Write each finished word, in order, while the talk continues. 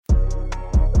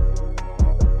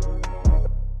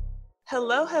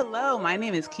Hello, hello. My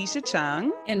name is Keisha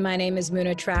Chung. And my name is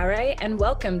Muna Traore, and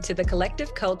welcome to the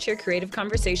Collective Culture Creative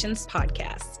Conversations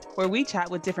podcast, where we chat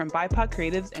with different BIPOC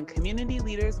creatives and community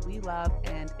leaders we love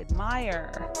and admire.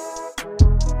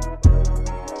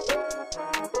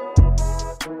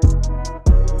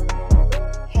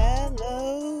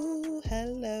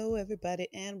 Hello, everybody,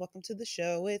 and welcome to the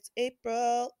show. It's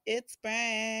April. It's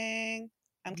spring.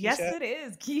 I'm Keisha. Yes, it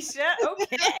is, Keisha.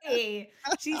 Okay.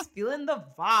 She's feeling the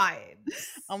vibes.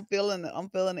 I'm feeling it.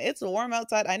 It's warm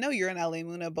outside. I know you're in LA,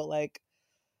 Muna, but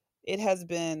it has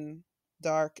been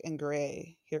dark and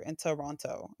gray here in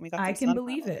Toronto. I can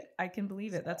believe it.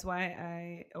 That's why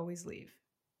I always leave.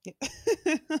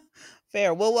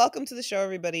 Fair. Well, welcome to the show,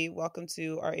 everybody. Welcome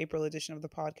to our April edition of the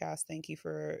podcast. Thank you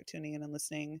for tuning in and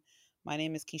listening. My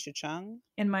name is Keisha Chung.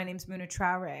 And my name's Muna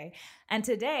Traore. And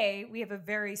today we have a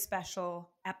very special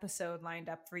episode lined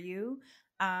up for you.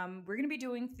 We're going to be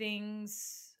doing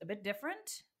things a bit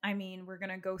different. I mean, we're going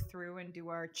to go through and do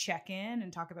our check-in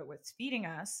and talk about what's feeding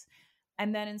us.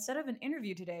 And then instead of an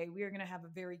interview today, we are going to have a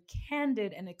very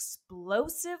candid and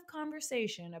explosive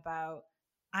conversation about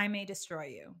I May Destroy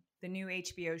You, the new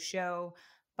HBO show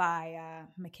by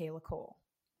Michaela Coel.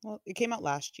 Well, it came out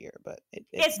last year, but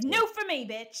it's new for me,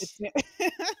 bitch.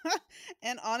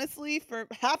 And honestly, for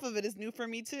half of it is new for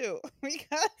me too.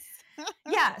 Because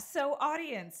yeah, so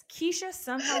audience, Keisha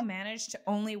somehow managed to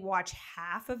only watch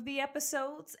half of the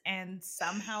episodes and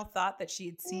somehow thought that she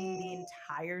had seen the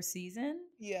entire season.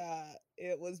 Yeah,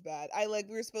 it was bad. We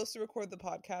were supposed to record the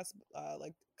podcast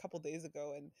a couple days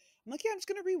ago, and I'm like, yeah, I'm just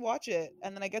gonna rewatch it.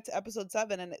 And then I get to episode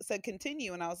 7 and it said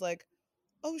continue, and I was like,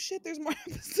 oh shit, there's more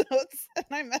episodes. And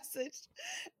I messaged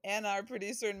and our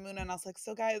producer and Muna, and I was like,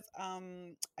 so guys,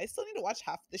 I still need to watch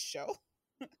half the show.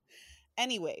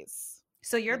 Anyways.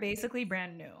 So you're basically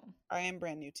brand new. I am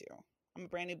brand new too. I'm a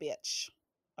brand new bitch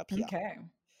up here. Okay.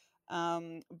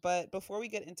 But before we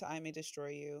get into I May Destroy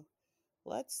You,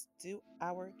 let's do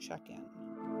our check-in.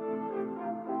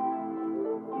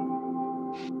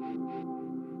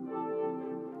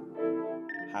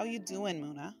 How you doing,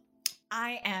 Muna?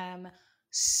 I am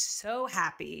so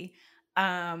happy.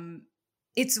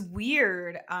 It's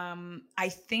weird. I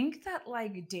think that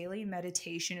daily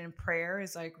meditation and prayer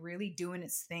is really doing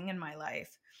its thing in my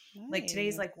life. Nice.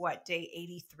 Today's day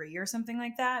 83 or something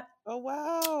like that. Oh,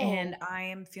 wow. And I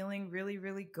am feeling really,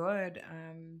 really good.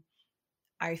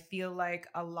 I feel like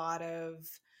a lot of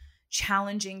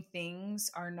challenging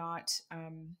things are not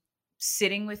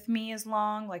sitting with me as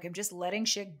long. I'm just letting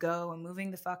shit go and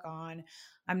moving the fuck on.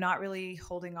 I'm not really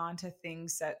holding on to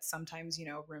things that sometimes,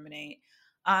 ruminate.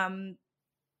 I'm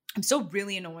still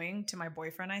really annoying to my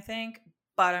boyfriend, I think,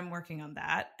 but I'm working on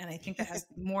that. And I think that has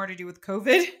more to do with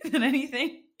COVID than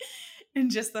anything.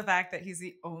 And just the fact that he's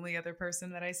the only other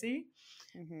person that I see.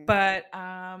 Mm-hmm. But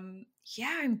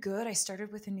yeah, I'm good. I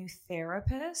started with a new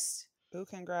therapist. Ooh,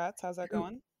 congrats. How's that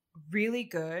going? Really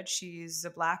good. She's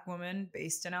a Black woman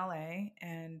based in LA.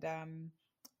 And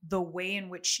the way in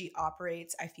which she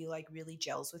operates, I feel really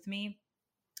gels with me.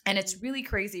 And it's really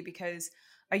crazy because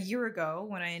a year ago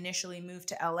when I initially moved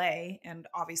to LA, and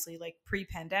obviously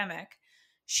pre-pandemic,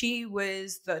 she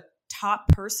was the top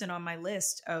person on my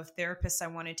list of therapists I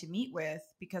wanted to meet with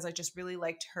because I just really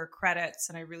liked her credits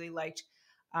and I really liked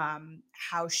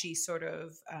how she sort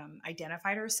of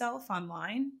identified herself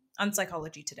online on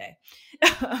Psychology Today,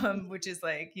 which is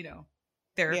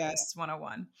Therapist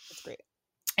 101. That's great.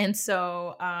 And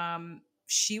so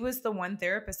she was the one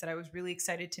therapist that I was really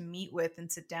excited to meet with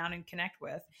and sit down and connect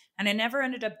with. And I never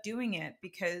ended up doing it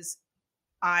because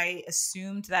I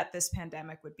assumed that this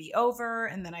pandemic would be over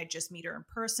and then I'd just meet her in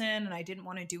person. And I didn't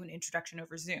want to do an introduction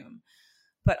over Zoom.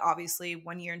 But obviously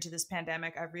 1 year into this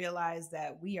pandemic, I realized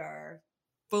that we are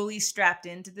fully strapped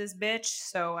into this bitch.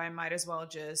 So I might as well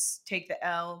just take the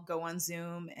L, go on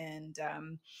Zoom and,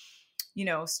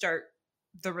 start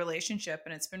the relationship.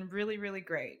 And it's been really, really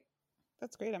great.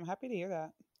 That's great. I'm happy to hear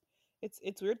that.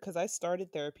 It's weird because I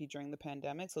started therapy during the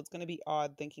pandemic, so it's going to be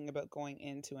odd thinking about going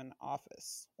into an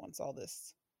office once all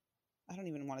this, I don't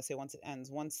even want to say once it ends,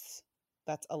 once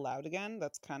that's allowed again,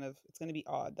 it's going to be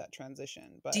odd, that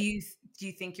transition. But do you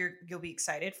think you'll be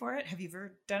excited for it? Have you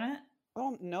ever done it?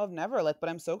 Oh, no, I've never, but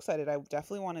I'm so excited. I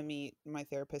definitely want to meet my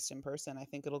therapist in person. I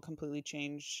think it'll completely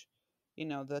change,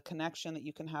 the connection that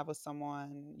you can have with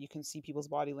someone. You can see people's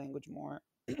body language more.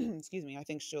 Excuse me. I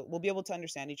think we'll be able to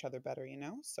understand each other better,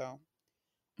 so.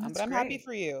 But I'm happy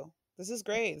for you. This is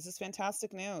great. This is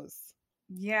fantastic news.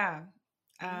 Yeah.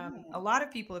 A lot of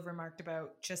people have remarked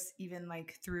about just even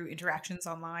through interactions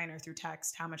online or through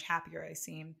text, how much happier I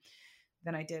seem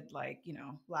than I did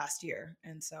last year.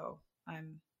 And so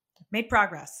I'm made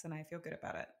progress and I feel good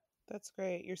about it. That's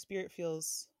great. Your spirit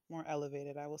feels more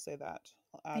elevated. I will say that.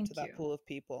 I'll add to Thank that you. pool of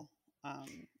people.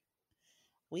 Um,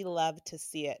 we love to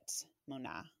see it,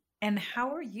 Mona. And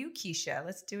how are you, Keisha?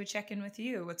 Let's do a check-in with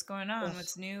you. What's going on? Ugh.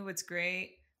 What's new? What's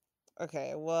great?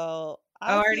 Okay, well, Oh,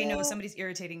 I I already know feel somebody's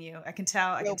irritating you. I can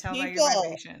tell. I can yo, tell by your people,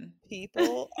 vibration.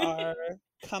 people are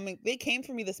coming. They came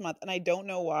for me this month, and I don't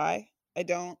know why. I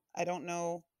don't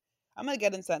know. I'm gonna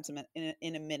get in sentiment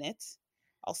in a minute.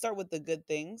 I'll start with the good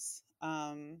things.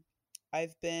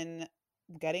 I've been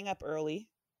getting up early,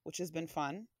 which has been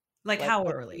fun. Like Like how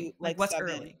what early? Like like what's 7,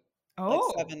 early? like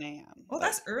Oh. 7 a.m. Oh, Like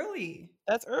that's early.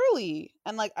 that's early.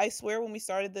 And like I swear when we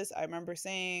started this, I remember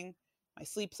saying my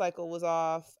sleep cycle was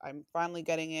off. I'm finally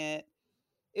getting it.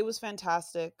 It was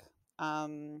fantastic.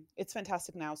 It's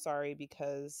fantastic now, sorry,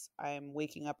 because I'm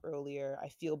waking up earlier. I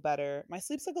feel better. My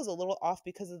sleep cycle is a little off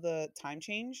because of the time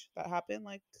change that happened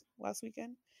like last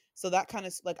weekend. So that kind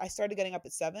of like I started getting up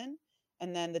at 7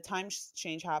 and then the time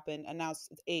change happened and now it's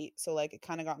 8. So like it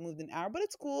kind of got moved an hour, but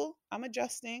it's cool. I'm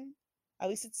adjusting. At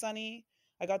least it's sunny.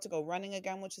 I got to go running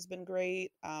again, which has been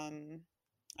great.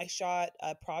 I shot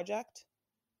a project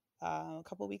a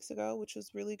couple weeks ago, which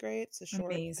was really great. It's a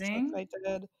short that Amazing. I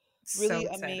did. So Really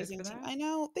excited amazing for team. that. I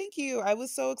know. Thank you. I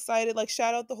was so excited. Like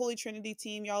shout out the Holy Trinity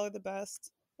team. Y'all are the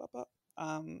best. Bup, bup.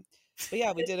 Um, but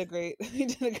yeah, we did a great we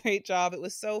did a great job. It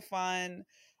was so fun.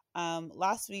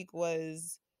 Last week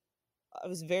was I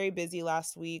was very busy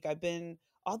last week. Oddly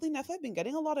enough, I've been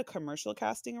getting a lot of commercial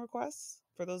casting requests.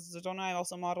 For those that don't know, I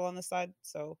also model on the side.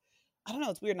 So I don't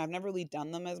know, it's weird. And I've never really done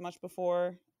them as much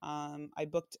before. I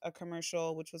booked a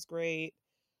commercial, which was great.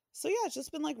 So yeah, it's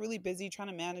just been like really busy trying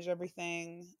to manage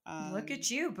everything. Look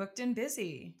at you, booked and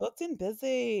busy. Booked and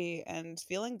busy and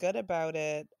feeling good about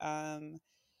it. And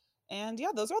yeah,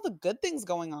 those are all the good things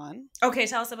going on. Okay,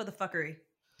 tell us about the fuckery.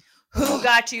 Who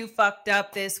got you fucked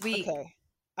up this week? Okay.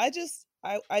 I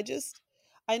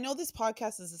know this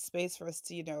podcast is a space for us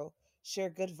to,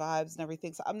 share good vibes and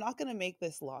everything. So I'm not going to make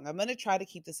this long. I'm going to try to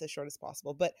keep this as short as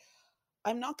possible, but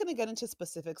I'm not going to get into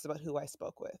specifics about who I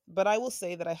spoke with. But I will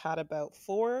say that I had about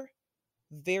 4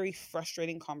 very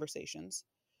frustrating conversations,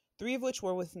 3 of which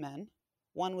were with men.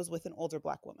 One was with an older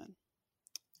Black woman.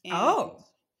 And Oh.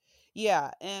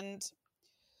 yeah, and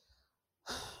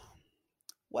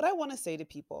what I want to say to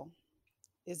people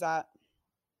is that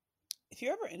if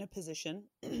you're ever in a position,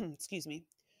 excuse me,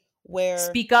 where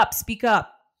Speak up, speak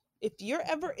up. if you're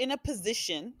ever in a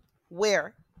position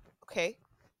where, okay,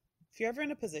 if you're ever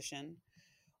in a position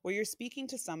where you're speaking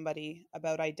to somebody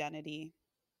about identity,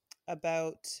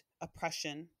 about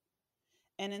oppression,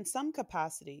 and in some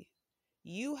capacity,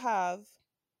 you have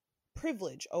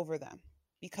privilege over them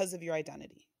because of your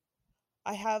identity,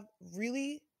 I have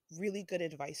really, really good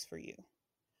advice for you.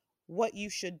 What you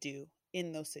should do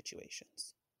in those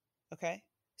situations. Okay?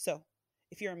 So,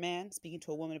 if you're a man speaking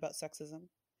to a woman about sexism,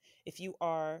 if you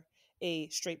are a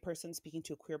straight person speaking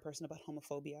to a queer person about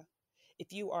homophobia,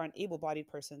 if you are an able-bodied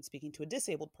person speaking to a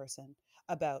disabled person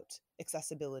about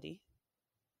accessibility,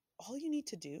 all you need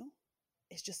to do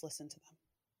is just listen to them.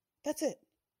 That's it.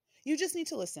 You just need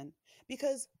to listen,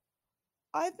 because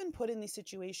I've been put in these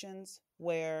situations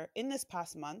where in this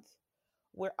past month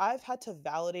where I've had to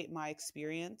validate my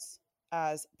experience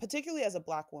particularly as a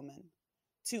Black woman,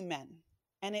 to men.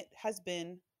 And it has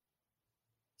been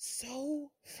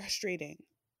so frustrating.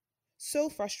 So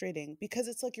frustrating, because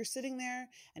it's like you're sitting there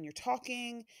and you're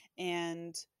talking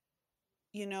and,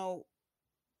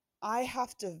 I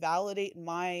have to validate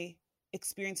my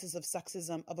experiences of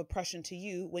sexism, of oppression to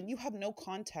you when you have no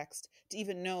context to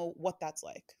even know what that's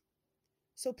like.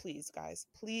 So please, guys,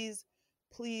 please,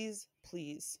 please,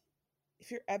 please, if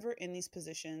you're ever in these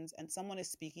positions and someone is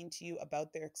speaking to you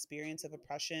about their experience of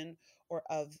oppression or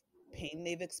of pain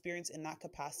they've experienced in that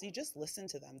capacity, just listen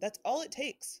to them. That's all it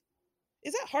takes.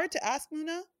 Is that hard to ask,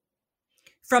 Muna?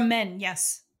 From men,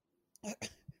 yes.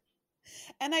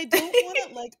 And I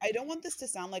don't want this to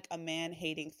sound like a man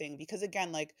hating thing, because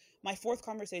again, like my 4th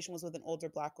conversation was with an older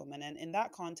Black woman. And in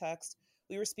that context,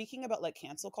 we were speaking about like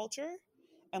cancel culture,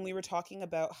 and we were talking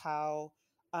about how,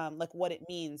 like what it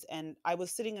means. And I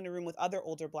was sitting in a room with other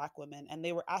older Black women and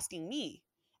they were asking me.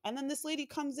 And then this lady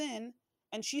comes in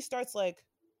and she starts like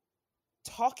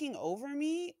talking over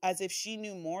me as if she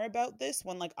knew more about this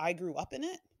when like I grew up in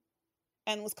it,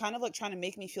 and was kind of like trying to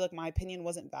make me feel like my opinion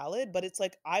wasn't valid. But it's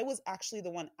like, I was actually the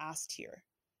one asked here,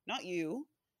 not you.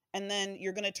 And then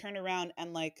you're going to turn around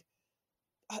and like,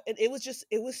 it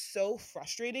was so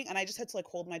frustrating. And I just had to like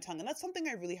hold my tongue. And that's something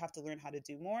I really have to learn how to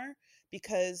do more,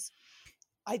 because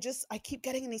I keep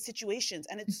getting in these situations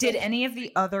and it's Did any of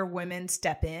the other women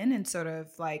step in and sort of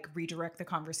like redirect the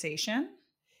conversation?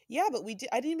 Yeah, but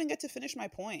I didn't even get to finish my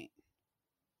point.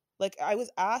 Like I was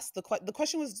asked the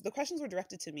questions were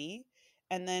directed to me,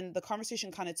 and then the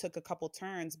conversation kind of took a couple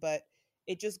turns, but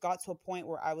it just got to a point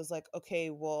where I was like, okay,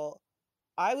 well,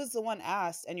 I was the one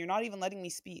asked, and you're not even letting me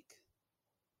speak,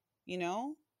 you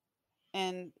know?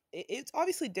 And it's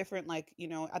obviously different. Like,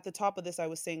 at the top of this, I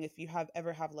was saying if you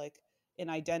ever have like an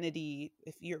identity,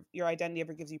 if your identity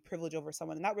ever gives you privilege over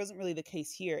someone, and that wasn't really the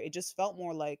case here. It just felt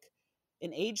more like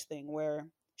an age thing where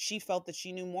she felt that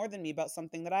she knew more than me about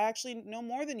something that I actually know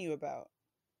more than you about.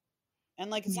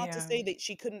 And like, it's not to Yeah. say that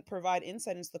she couldn't provide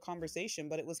insight into the conversation,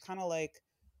 but it was kind of like,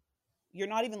 you're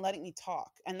not even letting me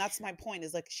talk. And that's my point,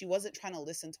 is like, she wasn't trying to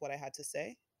listen to what I had to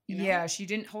say, Yeah, she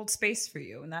didn't hold space for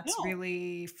you, and that's No,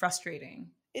 really frustrating.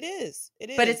 it is.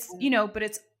 It But is. it's, but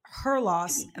it's her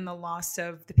loss and the loss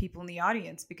of the people in the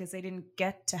audience because they didn't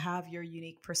get to have your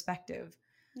unique perspective.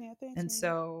 Yeah, thanks. And Mandy.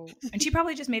 so, and she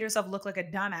probably just made herself look like a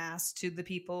dumbass to the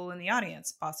people in the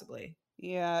audience, possibly.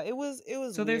 Yeah, it was So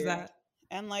weird. there's that.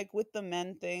 And like with the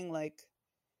men thing, like,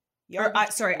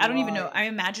 Sorry, I don't even know.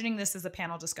 I'm imagining this as a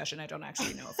panel discussion. I don't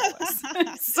actually know if it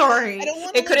was. Sorry.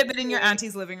 It could have been in your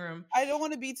auntie's living room. I don't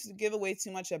want to give away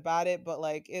too much about it, but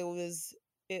like it was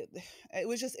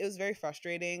very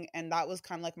frustrating, and that was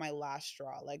kind of like my last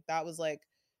straw. Like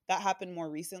that happened more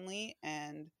recently,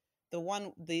 and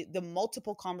the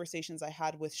multiple conversations I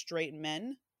had with straight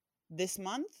men this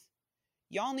month,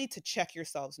 y'all need to check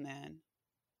yourselves, man.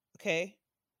 Okay?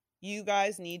 You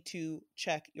guys need to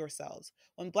check yourselves.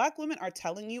 When Black women are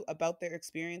telling you about their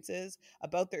experiences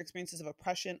of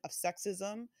oppression, of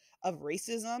sexism, of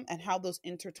racism, and how those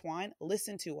intertwine,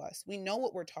 listen to us. We know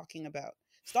what we're talking about.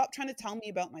 Stop trying to tell me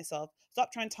about myself.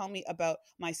 Stop trying to tell me about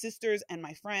my sisters and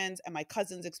my friends and my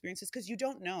cousins' experiences, because you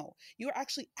don't know. You are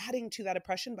actually adding to that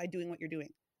oppression by doing what you're doing.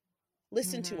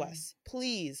 Listen to us,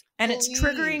 please. And it's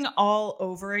triggering all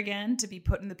over again to be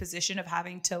put in the position of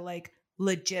having to like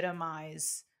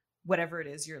legitimize whatever it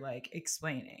is you're like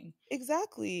explaining.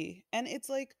 Exactly. And it's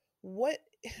like,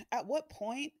 at what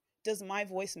point does my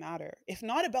voice matter? If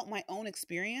not about my own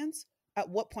experience, at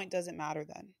what point does it matter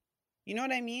then? You know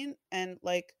what I mean? And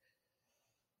like,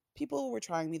 people were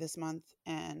trying me this month,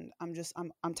 and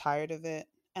I'm tired of it.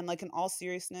 And like, in all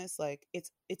seriousness, like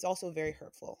it's also very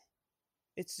hurtful.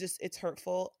 It's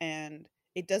hurtful, and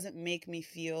it doesn't make me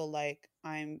feel like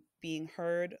I'm being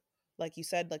heard. Like you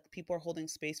said, like, people are holding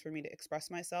space for me to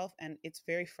express myself, and it's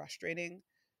very frustrating.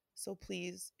 So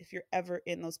please, if you're ever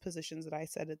in those positions that I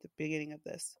said at the beginning of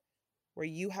this, where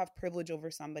you have privilege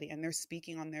over somebody and they're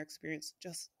speaking on their experience,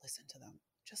 just listen to them.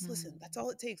 Just listen. That's all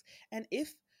it takes. And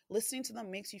if listening to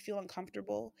them makes you feel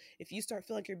uncomfortable, if you start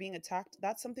feeling like you're being attacked,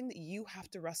 that's something that you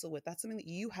have to wrestle with. That's something that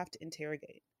you have to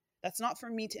interrogate. That's not for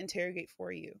me to interrogate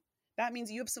for you. That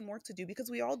means you have some work to do,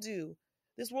 because we all do.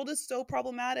 This world is so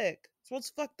problematic. This world's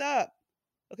fucked up.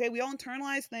 Okay, we all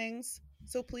internalize things.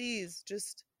 So please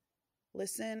just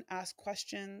listen, ask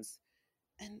questions,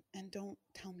 and don't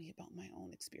tell me about my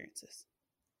own experiences.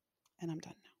 And I'm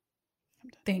done now. I'm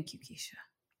done. Thank you, Keisha.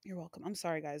 You're welcome. I'm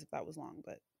sorry, guys, if that was long,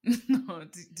 but no,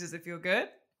 does it feel good?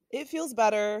 It feels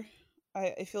better.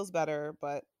 It feels better,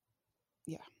 but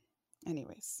yeah.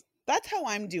 Anyways, that's how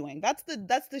I'm doing. That's the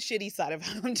shitty side of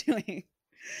how I'm doing.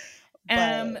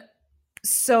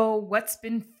 So what's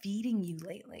been feeding you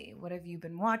lately? What have you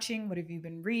been watching? What have you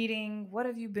been reading? What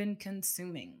have you been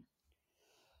consuming?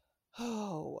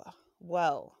 Oh,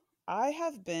 well, I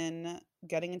have been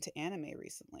getting into anime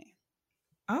recently.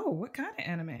 Oh, what kind of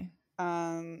anime?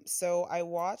 So I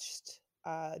watched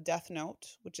Death Note,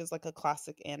 which is like a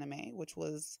classic anime, which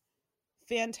was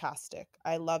fantastic.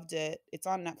 I loved it. It's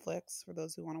on Netflix for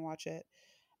those who want to watch it.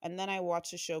 And then I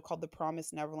watched a show called The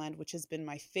Promised Neverland, which has been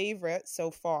my favorite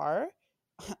so far,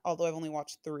 although I've only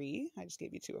watched 3. I just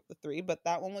gave you 2 of the 3, but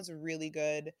that one was really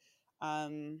good.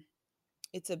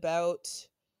 It's about,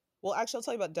 well, actually, I'll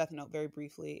tell you about Death Note very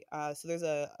briefly. So there's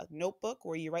a notebook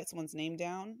where you write someone's name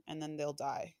down and then they'll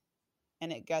die.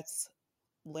 And it gets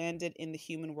landed in the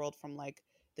human world from like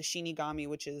the Shinigami,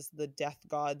 which is the death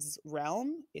god's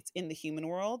realm. It's in the human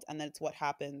world, and then it's what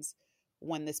happens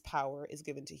when this power is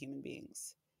given to human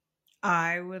beings.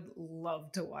 I would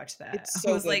love to watch that. It's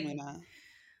so good, Luna.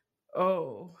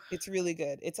 Oh, it's really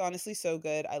good. It's honestly so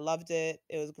good. I loved it.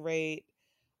 It was great.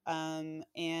 And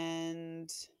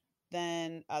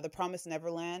then The Promised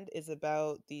Neverland is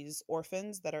about these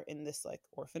orphans that are in this like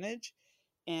orphanage,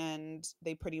 and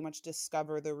they pretty much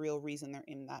discover the real reason they're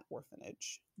in that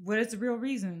orphanage. What is the real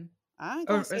reason? I ain't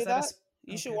gonna say that.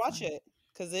 You should watch it,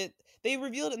 because they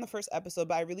revealed it in the first episode,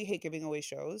 but I really hate giving away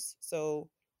shows, so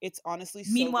it's honestly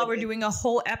so Meanwhile, we're doing a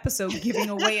whole episode giving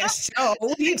away a show.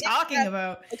 What are you talking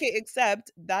about? Okay,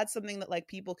 except that's something that like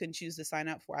people can choose to sign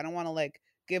up for. I don't want to like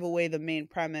give away the main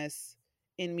premise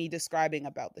in me describing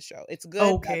about the show. It's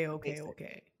good. That's the basic.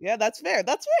 Okay. Yeah, that's fair.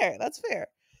 That's fair. That's fair.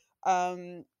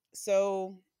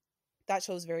 So that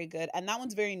show's very good, and that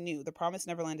one's very new. The Promised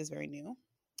Neverland is very new.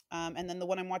 And then the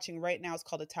one I'm watching right now is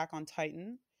called Attack on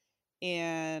Titan,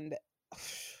 and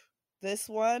this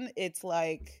one, it's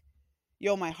like,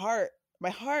 yo, my heart.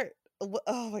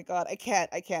 Oh my god, I can't.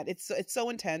 It's so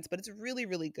intense, but it's really,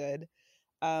 really good.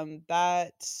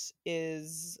 That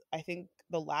is, I think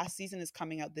the last season is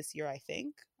coming out this year, I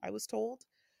think, I was told.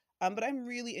 But I'm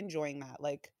really enjoying that.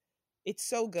 Like, it's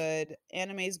so good.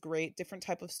 Anime is great, different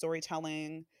type of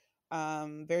storytelling,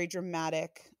 very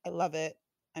dramatic. I love it.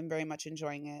 I'm very much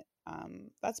enjoying it.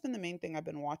 That's been the main thing I've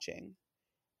been watching.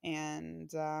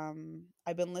 And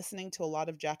I've been listening to a lot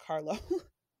of Jack Harlow.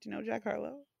 Do you know Jack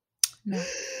Harlow? No.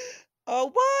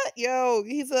 Oh, what? Yo,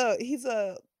 he's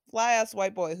a fly ass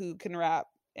white boy who can rap,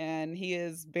 and he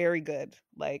is very good.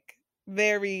 Like,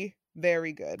 very,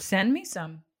 very good. Send me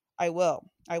some. I will.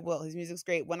 His music's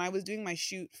great. When I was doing my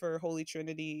shoot for Holy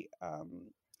Trinity,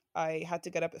 I had to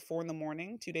get up at 4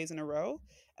 a.m, 2 days in a row,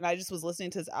 and I just was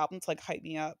listening to his album to like hype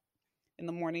me up in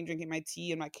the morning, drinking my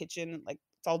tea in my kitchen. Like,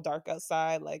 it's all dark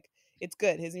outside. Like, it's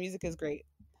good. His music is great.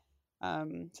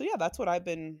 So yeah, that's what I've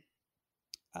been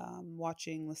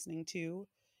watching, listening to.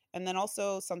 And then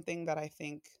also something that I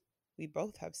think we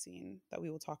both have seen that we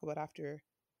will talk about after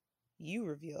you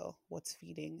reveal what's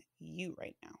feeding you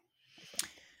right now, my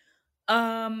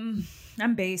friend.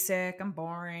 I'm basic, I'm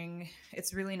boring.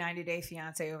 It's really 90 Day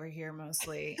Fiance over here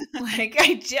mostly. Like,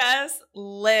 I just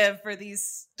live for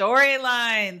these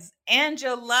storylines.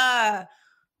 Angela,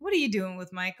 what are you doing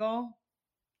with Michael?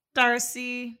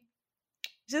 Darcy,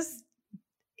 just,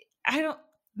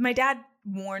 my dad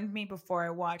warned me before I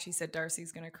watch. He said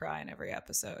Darcy's gonna cry in every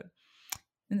episode,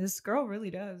 and this girl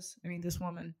really does. I mean, this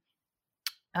woman.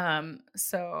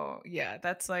 So yeah,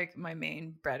 that's like my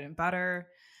main bread and butter.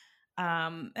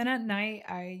 And at night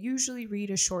I usually read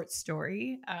a short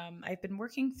story. I've been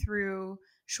working through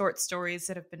short stories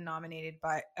that have been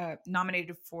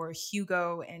nominated for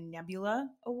Hugo and Nebula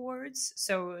Awards,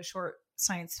 so short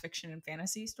science fiction and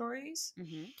fantasy stories.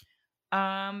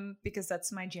 Because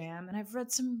that's my jam, and I've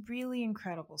read some really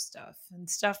incredible stuff, and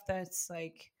stuff that's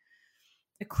like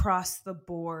across the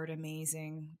board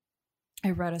amazing. I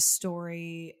read a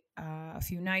story a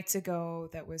few nights ago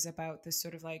that was about this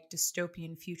sort of like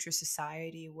dystopian future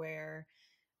society where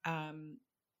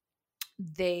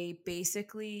they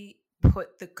basically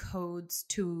put the codes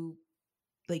to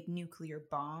like nuclear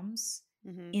bombs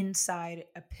inside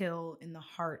a pill in the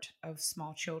heart of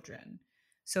small children,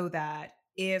 so that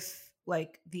if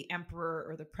like the emperor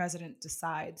or the president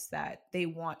decides that they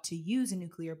want to use a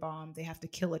nuclear bomb, they have to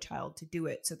kill a child to do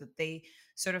it, so that they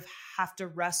sort of have to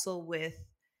wrestle with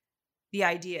the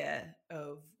idea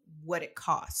of what it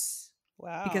costs.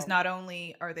 Wow. Because not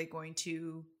only are they going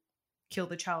to kill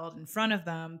the child in front of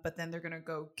them, but then they're going to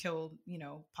go kill,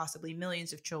 possibly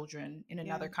millions of children in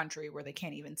another country where they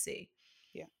can't even see.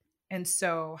 Yeah. And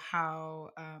so how,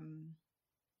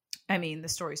 the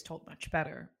story's told much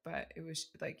better, but it was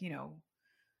like,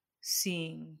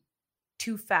 seeing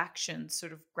two factions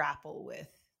sort of grapple with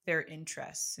their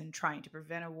interests and trying to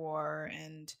prevent a war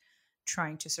and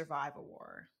trying to survive a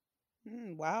war.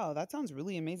 Wow, that sounds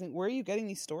really amazing. Where are you getting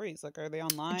these stories? Like, are they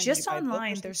online? Just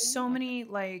online. There's so many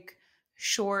like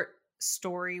short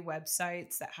story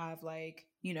websites that have like,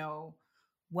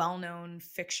 well-known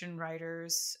fiction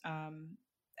writers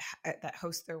that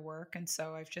host their work. And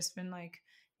so I've just been like,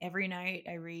 every night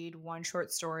I read one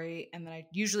short story, and then I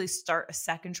usually start a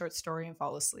second short story and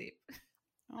fall asleep.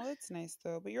 Oh, that's nice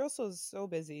though. But you're also so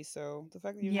busy, so the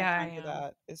fact that you have time for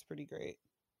that is pretty great.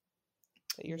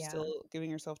 That you're still giving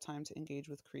yourself time to engage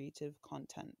with creative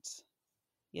content,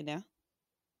 Yeah,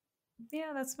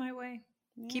 that's my way.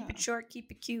 Yeah. Keep it short,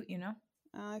 keep it cute,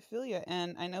 I feel you.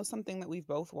 And I know something that we've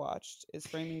both watched is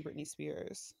Framing Britney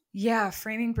Spears. Yeah,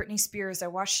 Framing Britney Spears. I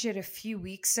watched it a few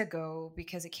weeks ago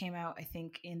because it came out, I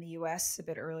think, in the US a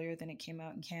bit earlier than it came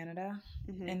out in Canada.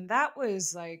 And that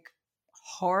was like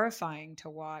horrifying to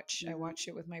watch. I watched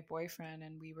it with my boyfriend,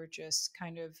 and we were just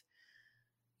kind of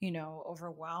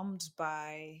overwhelmed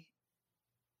by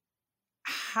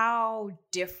how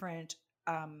different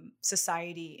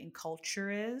society and culture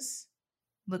is.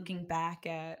 Looking back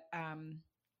at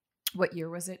what year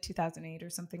was it? 2008 or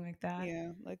something like that?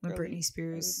 Yeah, like when Britney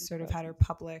Spears sort of had her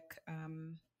public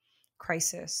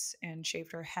crisis and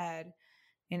shaved her head,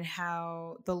 and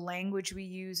how the language we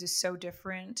use is so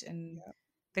different, and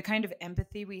the kind of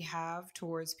empathy we have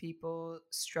towards people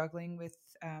struggling with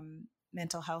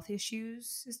mental health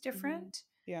issues is different.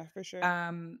 Yeah, for sure.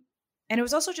 And it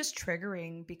was also just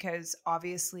triggering because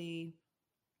obviously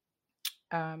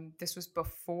This was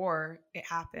before it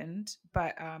happened,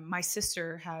 but my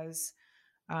sister has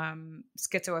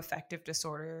schizoaffective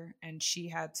disorder, and she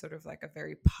had sort of like a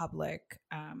very public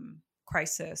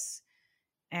crisis.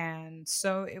 And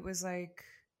so it was like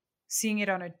seeing it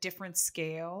on a different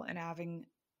scale and having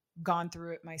gone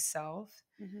through it myself,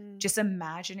 Mm-hmm. just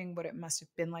imagining what it must have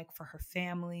been like for her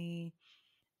family,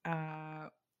 uh,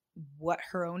 what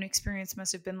her own experience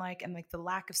must have been like, and like the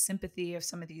lack of sympathy of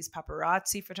some of these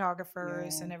paparazzi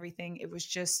photographers Yeah, and everything. It was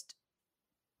just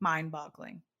mind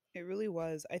boggling. it really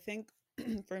was. I think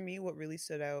for me, what really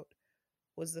stood out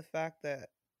was the fact that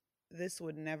this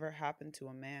would never happen to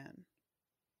a man.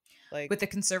 With Like, the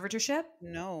conservatorship?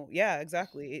 no, yeah,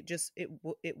 exactly.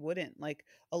 It wouldn't. Like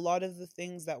a lot of the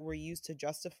things that were used to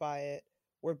justify it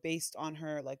were based on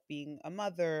her like being a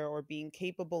mother or being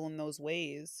capable in those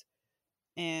ways.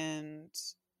 And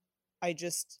I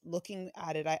just looking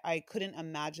at it, I couldn't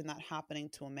imagine that happening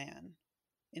to a man.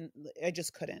 In I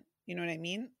just couldn't. You know what I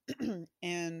mean?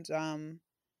 And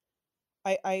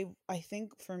I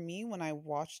think for me when I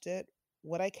watched it,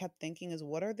 what I kept thinking is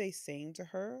what are they saying to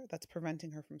her that's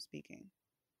preventing her from speaking?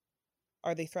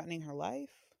 Are they threatening her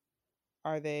life?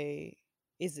 Are they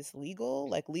is this legal?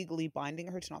 Like legally binding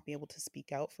her to not be able to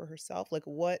speak out for herself? Like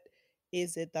what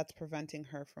is it that's preventing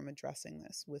her from addressing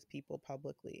this with people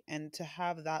publicly? And to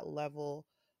have that level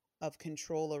of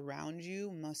control around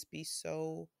you must be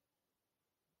so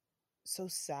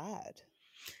sad,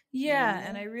 you Yeah,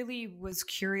 and I know? really was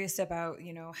curious about,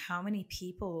 how many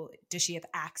people does she have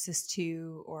access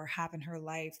to or have in her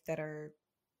life that are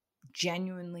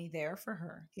genuinely there for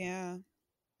her? Yeah.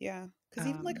 Yeah, because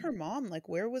even like Um, her mom, like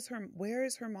where is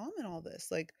her mom in all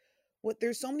this? Like what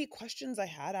there's so many questions I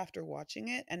had after watching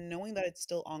it and knowing that it's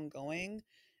still ongoing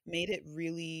made it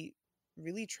really,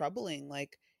 really troubling.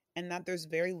 Like, and that there's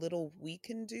very little we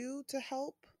can do to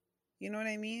help. You know what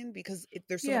I mean? Because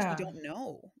there's so much we yeah, don't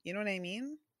know. You know what I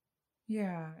mean?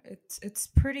 yeah, it's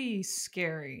pretty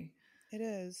scary It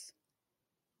is.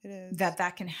 It is. that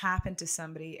that can happen to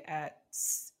somebody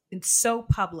it's so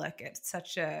public at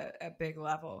such a big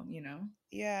level.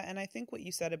 Yeah, and I think what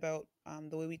you said about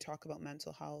the way we talk about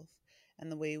mental health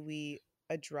and the way we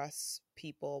address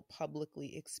people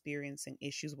publicly experiencing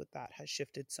issues with that has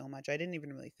shifted so much. I didn't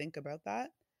even really think about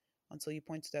that until you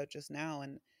pointed out just now.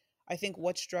 And I think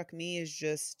what struck me is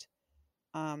just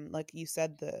like you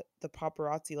said, the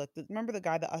paparazzi, like remember the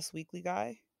guy, the Us Weekly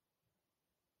guy?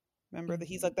 Remember that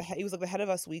he's like he was like the head of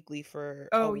Us Weekly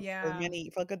Oh for yeah. many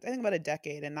for like I think about a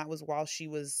decade, and that was while she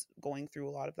was going through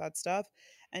a lot of that stuff,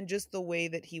 and just the way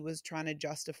that he was trying to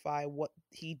justify what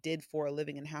he did for a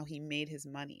living and how he made his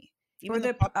money, Or even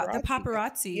the the paparazzi thing.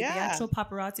 paparazzi, the Yeah, actual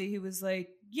paparazzi who was like,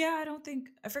 yeah,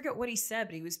 I forget what he said,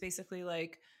 but he was basically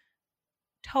like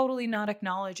totally not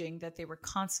acknowledging that they were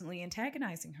constantly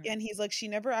antagonizing her. and he's like, she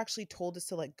never actually told us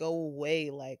to like go away,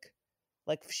 like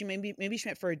she maybe she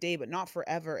meant for a day, but not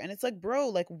forever. And it's like, bro,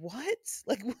 like what?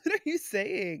 Like what are you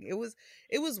saying?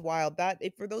 It was wild. That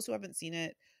if for those who haven't seen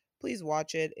it, please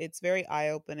watch it. It's very eye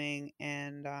opening,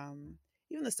 and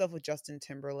even the stuff with Justin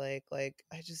Timberlake, like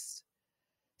I just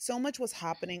so much was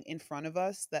happening in front of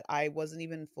us that I wasn't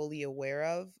even fully aware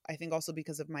of. I think also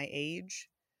because of my age,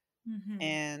 Hmm.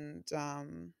 and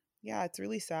yeah, it's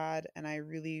really sad, and I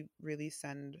really really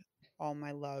send all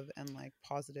my love and like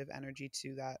positive energy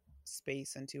to that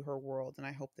space and to her world, and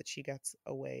I hope that she gets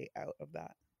a way out of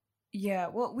that. Yeah,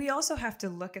 well, we also have to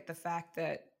look at the fact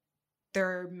that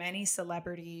there are many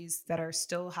celebrities that are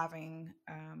still having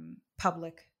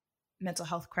public mental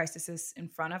health crises in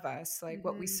front of us, like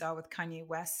what we Hmm. saw with Kanye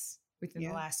West within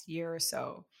the Yeah, last year or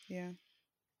so. yeah,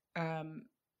 Um,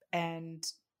 and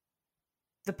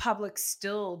the public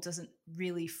still doesn't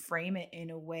really frame it in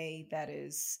a way that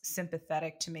is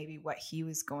sympathetic to maybe what he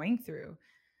was going through.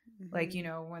 Like, hmm,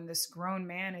 when this grown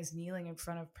man is kneeling in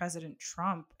front of President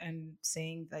Trump and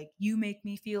saying, like, you make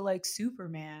me feel like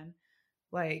Superman,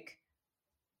 like,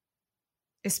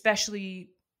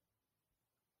 especially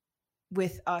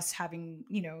with us having,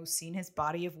 seen his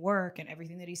body of work and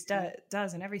everything that he yeah,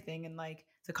 does and everything, and like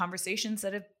the conversations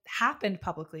that have happened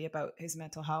publicly about his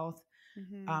mental health,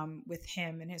 hmm, with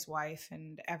him and his wife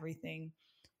and everything.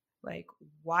 Like,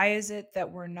 why is it that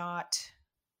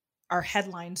our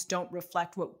headlines don't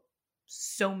reflect what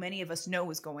so many of us know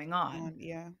is going on?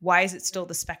 yeah, Why is it yeah, still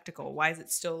the spectacle? Why is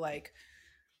it still like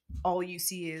all you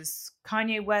see is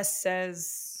Kanye West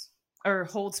says or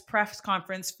holds press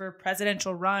conference for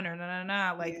presidential run or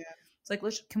like yeah, it's like,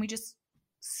 can we just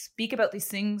speak about these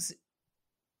things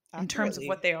in terms of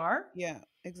what accurately. they are? Yeah,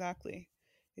 exactly.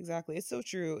 Exactly. It's so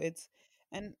true.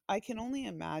 And I can only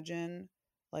imagine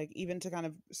Like, even to kind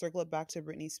of circle it back to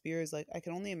Britney Spears, like, I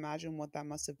can only imagine what that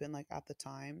must have been like at the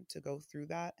time to go through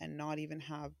that and not even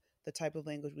have the type of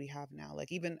language we have now.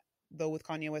 Like, even though with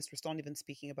Kanye West, we're still not even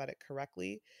speaking about it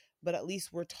correctly, but at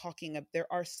least we're talking, there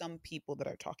are some people that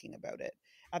are talking about it.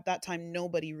 At that time,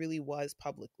 nobody really was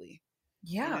publicly,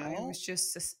 you Yeah, it know? was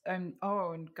just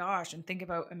oh, and gosh, and think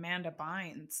about Amanda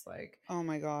Bynes. Like, Oh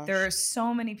my there gosh. are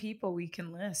so many people we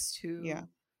can list Yeah.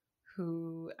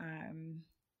 who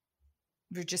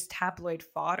were just tabloid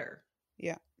fodder.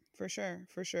 Yeah, for sure.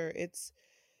 For sure. It's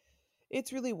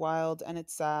really wild and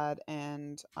it's sad,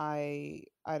 and I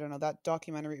don't know, that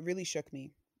documentary really shook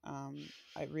me.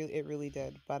 It really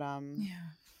did. But Yeah.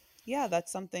 yeah,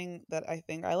 that's something that I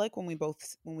think I like when we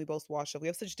both watch it. We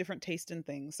have such different taste in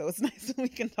things, so it's nice when we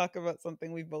can talk about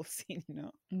something we've both seen, you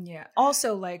know. Yeah.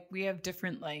 Also, like, we have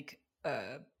different like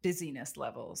busyness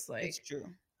levels. It's Like, true.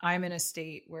 I'm in a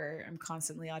state where I'm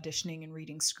constantly auditioning and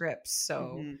reading scripts.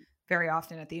 So Mhm. very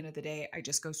often at the end of the day, I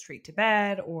just go straight to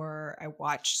bed, or I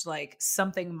watch like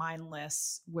something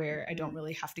mindless where I don't Mhm.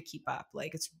 really have to keep up.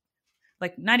 Like, it's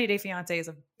like 90 Day Fiance is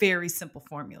a very simple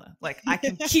formula. Like, I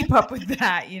can keep up with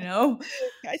that, you know?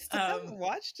 I still Um, haven't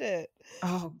watched it.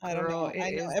 oh, I don't girl, know. it I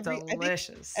know is I think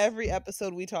delicious. every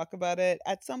episode we talk about it,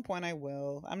 at some point I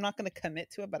will. I'm not going to commit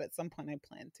to it, but at some point I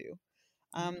plan to.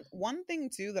 Yeah. One thing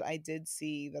too that I did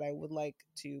see that I would like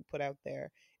to put out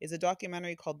there is a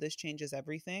documentary called This Changes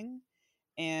Everything.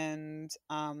 And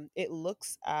it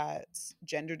looks at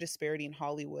gender disparity in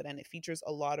Hollywood, and it features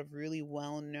a lot of really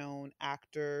well-known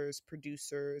actors,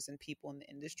 producers, and people in the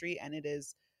industry, and it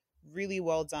is really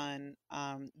well done,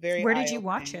 very Where did you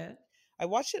watch eye-opening. it? I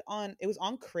watched it was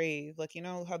on Crave, like, you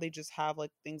know how they just have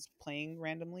like things playing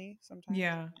randomly sometimes.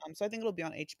 Yeah. So I think it'll be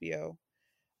on HBO,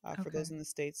 for Okay. those in the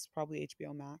States, probably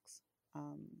HBO Max.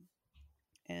 Um,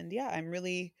 and yeah,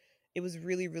 it was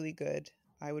really, really good.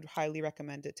 I would highly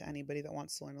recommend it to anybody that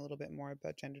wants to learn a little bit more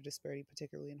about gender disparity,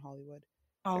 particularly in Hollywood.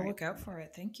 I'll Very look out informative. for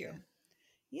it. Thank you.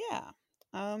 Yeah.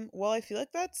 Yeah. Well, I feel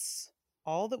like that's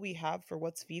all that we have for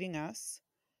what's feeding us.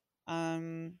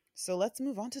 So let's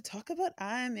move on to talk about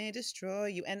I May Destroy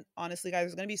You. And honestly, guys,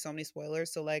 there's gonna be so many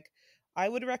spoilers. So like, I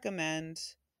would recommend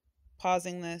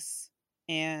pausing this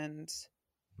and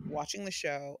watching the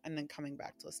show and then coming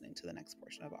back to listening to the next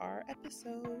portion of our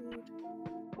episode.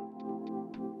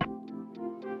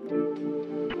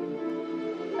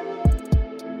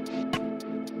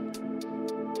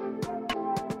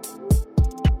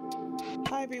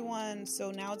 Hi everyone.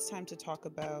 So now it's time to talk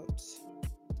about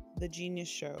the genius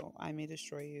show I May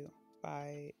Destroy You,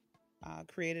 by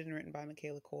created and written by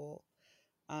Michaela Cole.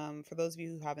 For those of you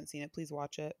who haven't seen it, please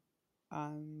watch it.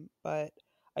 But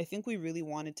I think we really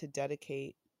wanted to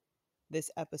dedicate this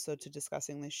episode to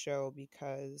discussing this show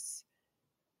because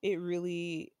it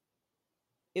really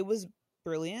it was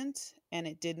brilliant and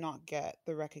it did not get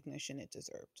the recognition it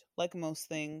deserved. Like most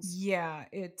things Yeah,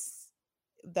 it's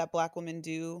that black women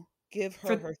do, give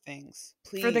her for her things,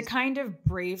 for the please. kind of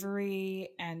bravery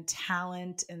and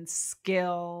talent and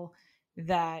skill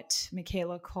that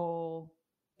Michaela Cole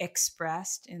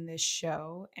expressed in this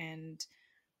show, and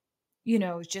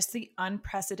just the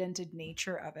unprecedented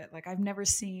nature of it. Like, I've never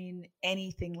seen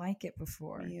anything like it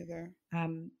before. Me either.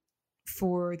 um,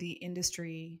 for the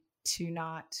industry to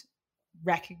not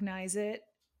recognize it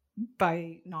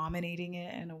by nominating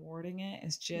it and awarding it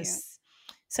is Yeah. just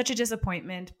such a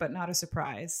disappointment, but not a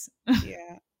surprise.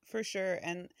 Yeah, for sure.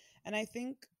 And I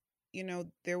think,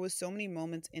 there was so many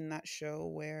moments in that show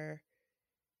where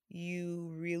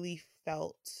you really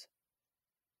felt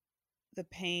the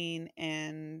pain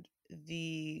and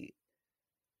the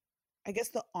I guess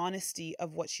the honesty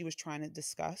of what she was trying to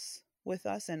discuss with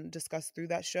us and discuss through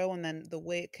that show. And then the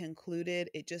way it concluded,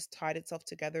 it just tied itself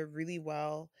together really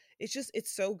well.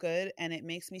 It's so good. And it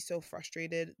makes me so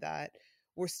frustrated that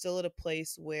we're still at a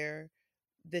place where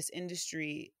this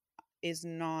industry is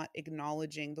not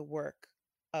acknowledging the work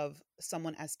of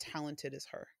someone as talented as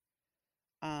her.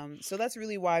 So that's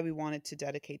really why we wanted to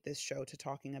dedicate this show to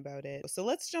talking about it. So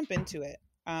let's jump into it.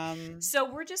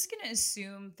 So we're just going to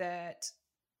assume that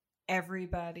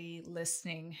everybody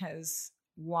listening has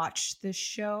watched this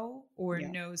show or Yeah.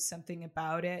 knows something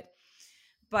about it.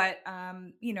 But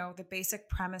the basic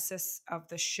premises of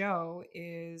the show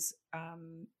is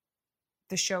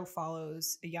the show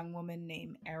follows a young woman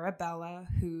named Arabella,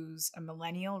 who's a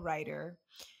millennial writer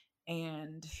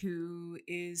and who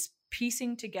is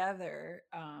piecing together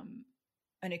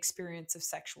an experience of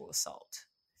sexual assault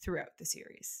throughout the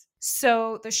series.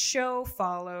 So the show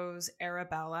follows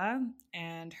Arabella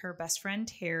and her best friend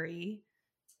Terry,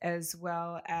 as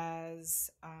well as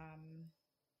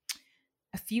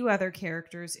a few other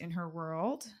characters in her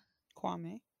world.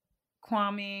 Kwame.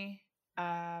 Kwame.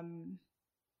 Um,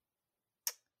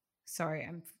 sorry,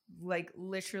 I'm like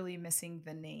literally missing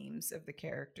the names of the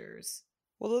characters.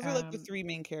 Well, those are like the Um, three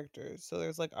main characters. So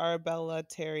there's like Arabella,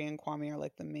 Terry, and Kwame are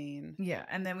like the main yeah,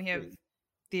 and then we have three.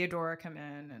 Theodora come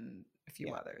in and a few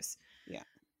Yeah, others. yeah,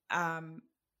 Um,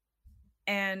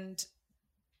 and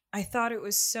I thought it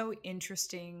was so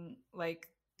interesting, like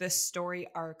the story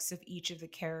arcs of each of the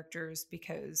characters,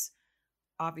 because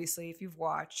obviously, if you've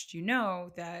watched, you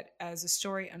know that as a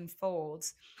story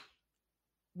unfolds,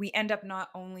 we end up not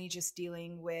only just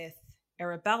dealing with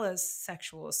Arabella's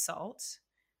sexual assault,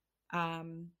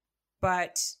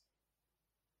 but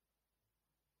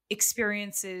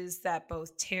experiences that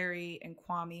both Terry and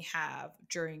Kwame have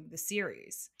during the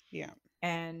series. yeah.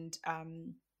 And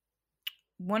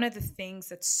one of the things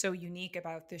that's so unique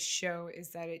about this show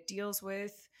is that it deals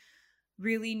with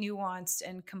really nuanced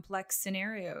and complex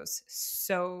scenarios.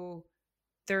 So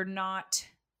they're not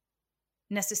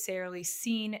necessarily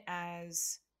seen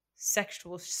as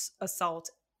sexual assault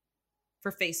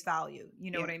for face value.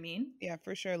 You know Yeah. what I mean? Yeah,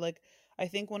 for sure. Like, I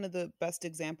think one of the best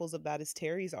examples of that is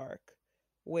Terry's arc,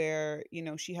 where,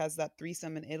 she has that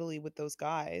threesome in Italy with those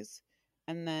guys.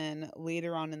 And then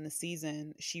later on in the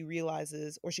season, she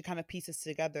realizes, or she kind of pieces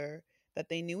together that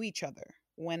they knew each other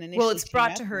when Well, initially it's she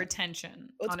brought met to her them. attention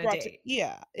It's on a brought to, date.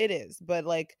 yeah, it is. But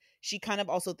like, she kind of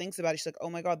also thinks about it. She's like, oh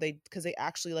my God, because they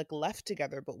actually like left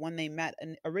together. But when they met,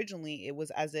 and originally it was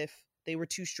as if they were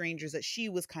two strangers that she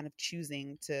was kind of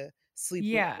choosing to sleep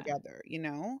with Yeah. together,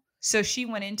 So she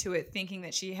went into it thinking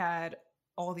that she had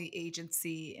all the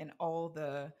agency and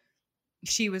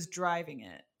she was driving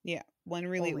it. Yeah, when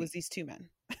really it Only. was these two men.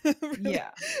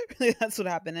 Yeah. Really, that's what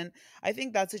happened. And I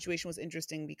think that situation was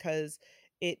interesting because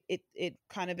it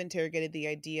kind of interrogated the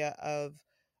idea of,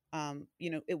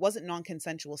 it wasn't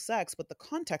non-consensual sex, but the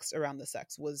context around the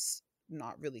sex was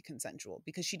not really consensual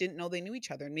because she didn't know they knew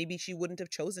each other, and maybe she wouldn't have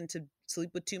chosen to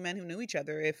sleep with two men who knew each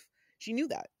other if she knew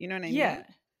that. You know what I Yeah. mean?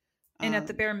 And at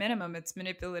the bare minimum, it's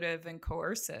manipulative and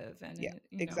coercive, and Yeah,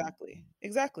 exactly.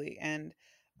 And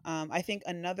I think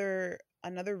another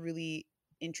really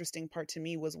interesting part to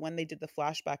me was when they did the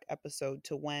flashback episode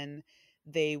to when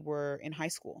they were in high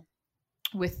school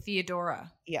with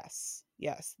Theodora. Yes,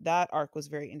 that arc was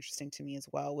very interesting to me as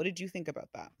well. What did you think about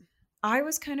that? I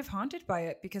was kind of haunted by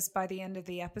it because by the end of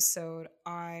the episode,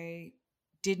 I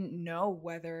didn't know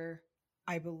whether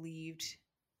I believed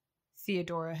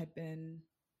Theodora had been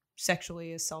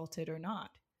sexually assaulted or not.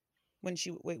 When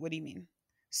she, wait, what do you mean?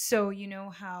 So, you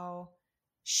know how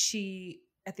she,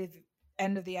 at the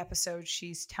end of the episode,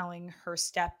 she's telling her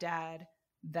stepdad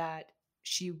that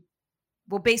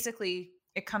basically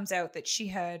it comes out that she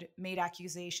had made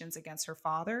accusations against her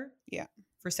father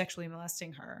for sexually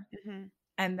molesting her. Mm-hmm.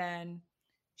 And then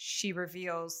she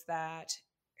reveals that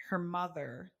her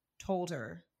mother told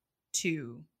her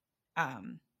to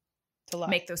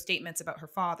make those statements about her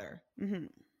father. Mm-hmm.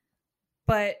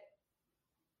 But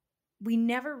we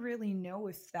never really know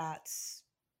if that's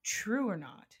true or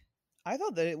not. I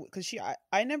thought that because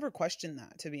I never questioned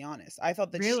that, to be honest. I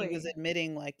thought that Really? she was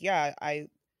admitting like, yeah,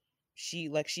 she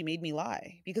made me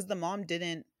lie, because the mom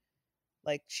didn't,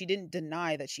 like, she didn't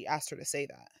deny that she asked her to say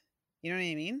that. You know what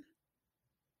I mean?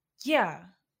 Yeah.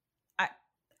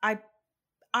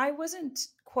 I wasn't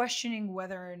questioning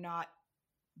whether or not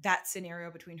that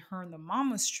scenario between her and the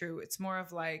mom was true. It's more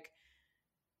of like,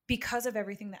 because of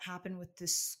everything that happened with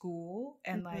this school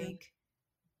and like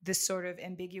this sort of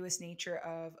ambiguous nature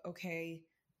of, okay,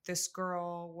 this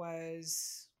girl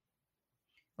was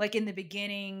like, in the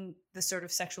beginning, the sort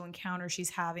of sexual encounter she's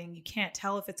having, you can't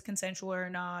tell if it's consensual or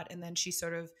not. And then she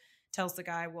sort of tells the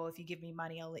guy, well, if you give me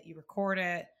money, I'll let you record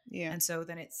it. Yeah. And so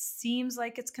then it seems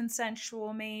like it's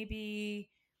consensual maybe.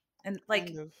 And like,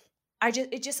 kind of.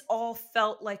 it just all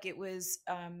felt like it was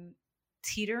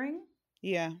teetering.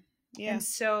 Yeah. And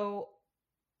so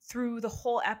through the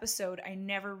whole episode, I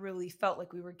never really felt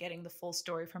like we were getting the full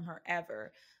story from her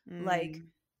ever. Like,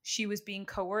 she was being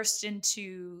coerced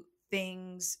into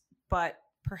things, but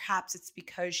perhaps it's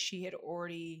because she had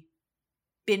already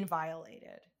been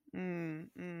violated.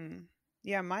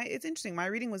 Yeah, it's interesting. My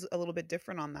reading was a little bit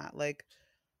different on that. Like,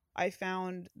 I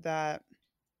found that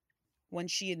when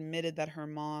she admitted that her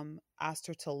mom asked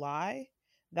her to lie,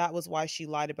 that was why she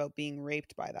lied about being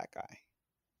raped by that guy.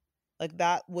 Like,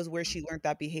 that was where she learned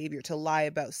that behavior, to lie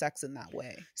about sex in that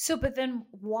way. So, but then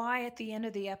why at the end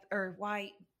of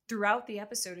why throughout the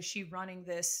episode is she running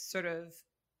this sort of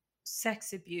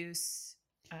sex abuse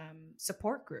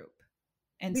support group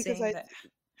and because saying that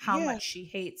how much she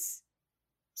hates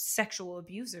sexual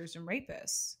abusers and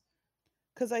rapists?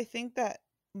 Because I think that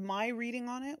my reading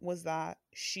on it was that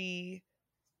she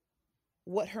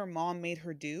what her mom made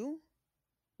her do,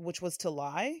 which was to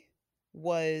lie,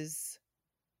 was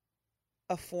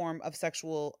a form of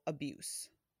sexual abuse.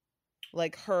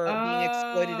 Like her being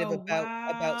exploitative Oh,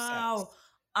 about wow. sex.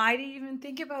 I didn't even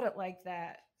think about it like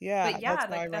that. Yeah, But that's yeah, how I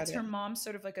like read that's it. her mom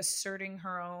sort of like asserting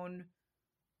her own,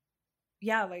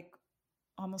 yeah, like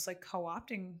almost like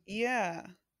co-opting. Yeah.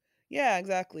 Yeah,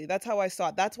 exactly. That's how I saw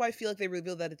it. That's why I feel like they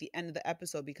revealed that at the end of the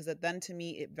episode, because then to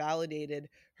me it validated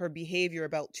her behavior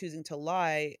about choosing to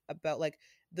lie about, like,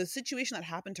 the situation that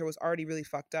happened to her was already really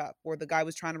fucked up, where the guy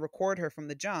was trying to record her from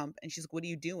the jump and she's like, "What are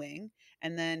you doing?"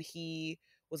 And then he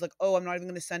was like, "Oh, I'm not even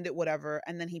going to send it, whatever."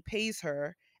 And then he pays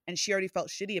her and she already felt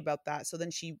shitty about that. So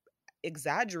then she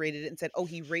exaggerated it and said, "Oh,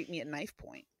 he raped me at knife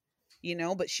point."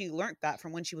 But she learned that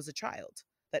from when she was a child,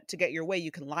 that to get your way,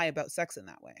 you can lie about sex in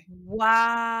that way.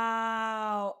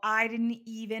 Wow. I didn't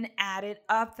even add it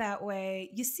up that way.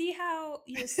 You see how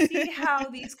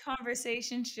these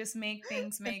conversations just make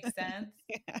things make sense?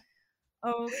 Yeah.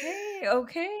 Okay,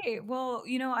 okay. Well,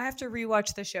 I have to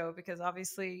rewatch the show because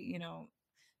obviously,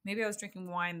 maybe I was drinking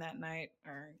wine that night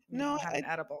or, No, had an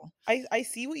edible. I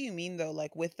see what you mean though.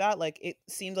 Like with that, like it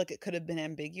seemed like it could have been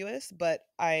ambiguous, but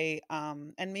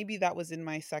and maybe that was in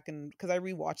my second, because I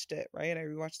rewatched it, right? I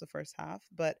rewatched the first half,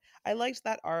 but I liked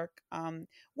that arc. One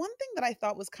thing that I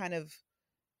thought was kind of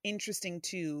interesting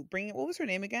too, bringing, what was her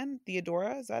name again?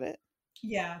 Theodora, is that it?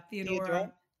 Yeah, Theodora.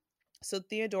 Theodora. So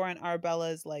Theodora and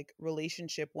Arabella's like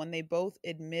relationship, when they both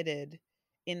admitted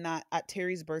in that at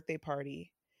Terry's birthday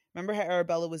party. Remember how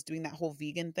Arabella was doing that whole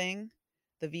vegan thing,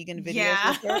 the vegan videos Yeah.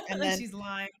 with her, and then She's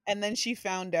lying. she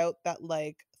found out that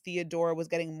like Theodora was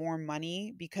getting more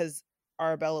money because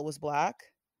Arabella was black.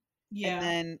 And Yeah.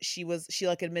 then she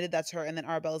like admitted that's her, and then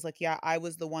Arabella's like, "Yeah, I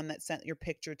was the one that sent your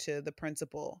picture to the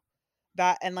principal."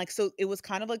 That, and like, so it was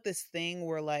kind of like this thing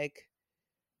where like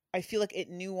I feel like it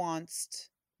nuanced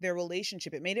their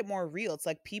relationship. It made it more real. It's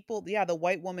like people, yeah, the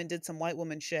white woman did some white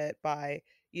woman shit by,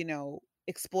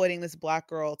 exploiting this black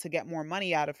girl to get more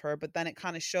money out of her, but then it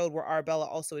kind of showed where Arabella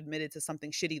also admitted to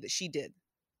something shitty that she did.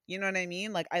 You know what I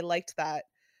mean? Like I liked that.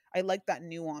 I liked that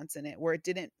nuance in it, where it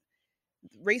didn't,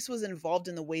 race was involved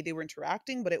in the way they were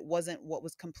interacting, but it wasn't what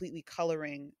was completely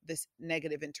coloring this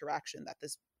negative interaction that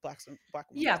this black woman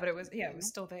Yeah, was but it was doing, yeah, it was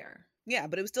still there. Yeah,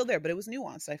 but it was still there, but it was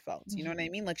nuanced, I felt. You know what I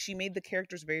Mhm. mean? Like she made the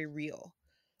characters very real.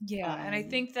 Yeah, and I Um,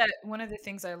 think that one of the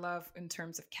things I love in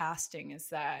terms of casting is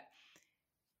that,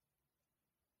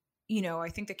 I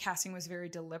think the casting was very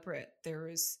deliberate. There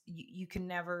was you can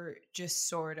never just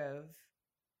sort of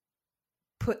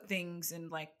put things in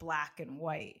like black and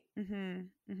white, mhm,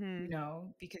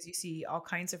 mhm. because you see all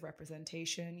kinds of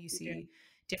representation. You Yeah. see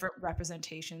different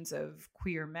representations of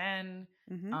queer men,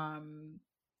 Mhm. um,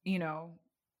 you know,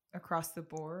 across the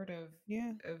board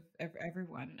Yeah. of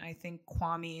everyone. I think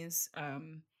Kwame's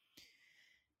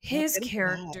Let's his get into that.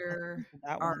 Let's get character into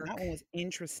that one. That arc, one was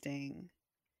interesting.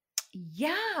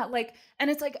 yeah, like, and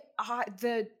it's like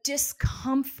the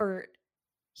discomfort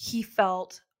he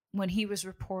felt when he was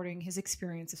reporting his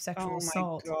experience of sexual Oh my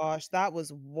assault. gosh, that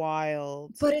was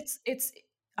wild. But it's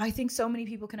I think so many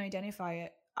people can identify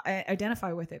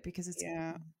with it because it's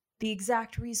Yeah. the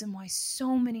exact reason why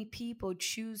so many people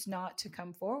choose not to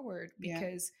come forward, Yeah.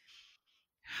 because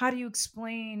how do you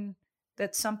explain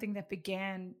that something that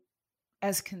began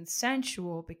as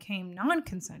consensual became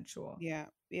non-consensual? Yeah.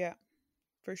 Yeah.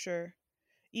 For sure.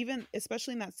 Even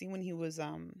especially in that scene when he was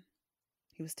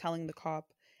telling the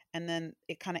cop, and then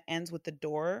it kind of ends with the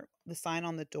door, the sign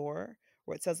on the door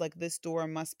where it says like, "This door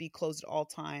must be closed at all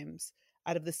times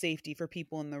out of the safety for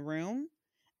people in the room."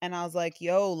 And I was like,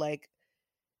 yo, like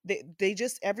they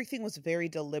just, everything was very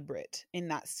deliberate in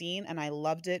that scene, and I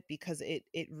loved it because it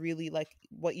really, like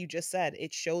what you just said,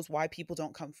 it shows why people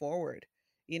don't come forward.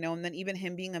 And then even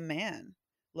him being a man,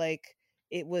 like,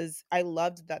 it was, I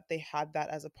loved that they had that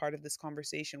as a part of this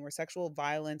conversation, where sexual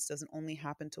violence doesn't only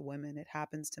happen to women, it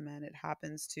happens to men, it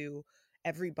happens to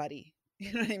everybody.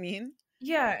 You know what I mean?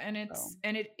 Yeah, So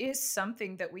it is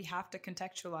something that we have to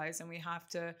contextualize and we have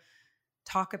to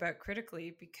talk about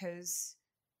critically because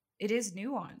it is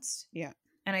nuanced. yeah,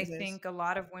 And I it is. think a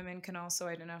lot of women can also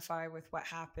identify with what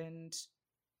happened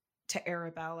to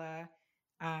Arabella,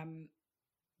 um,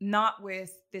 not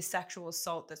with the sexual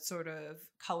assault that sort of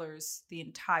colors the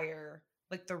entire,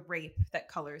 like the rape that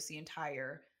colors the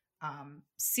entire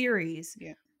series,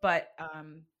 Yeah. but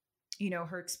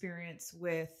her experience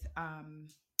with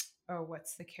oh,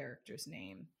 what's the character's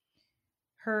name?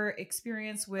 Her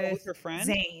experience Oh, with with her friend.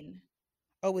 Zane.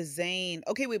 Oh, with Zayn.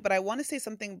 Okay, wait, but I want to say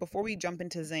something before we jump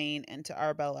into Zayn and to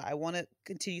Arabella. I want to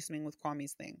continue something with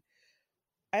Kwame's thing.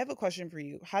 I have a question for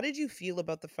you. How did you feel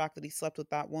about the fact that he slept with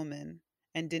that woman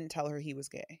and didn't tell her he was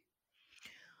gay?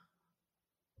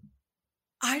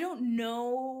 I don't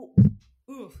know.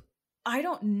 Oof. I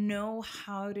don't know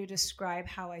how to describe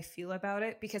how I feel about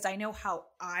it, because I know how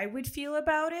I would feel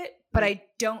about it, but Yeah. I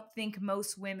don't think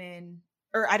most women,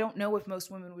 or I don't know if most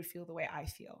women would feel the way I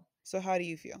feel. So how do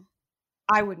you feel?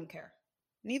 I wouldn't care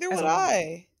Neither as would a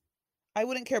woman. I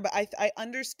wouldn't care, but I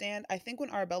understand. I think when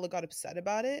Arabella got upset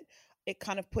about it, it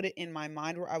kind of put it in my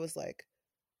mind where I was like,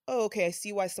 oh, okay, I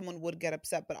see why someone would get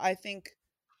upset. But I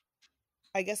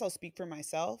guess I'll speak for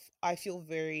myself. I feel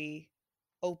very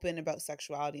open about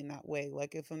sexuality in that way.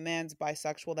 Like if a man's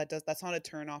bisexual, that's not a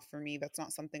turn off for me. That's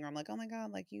not something where I'm like, oh my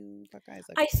God, like you fuck guys.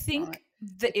 Like I it's not, think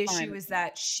the it's fine issue with is me.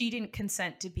 that she didn't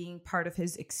consent to being part of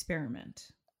his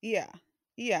experiment. Yeah.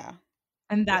 Yeah.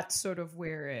 And Yeah. that's sort of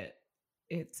where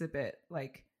it's a bit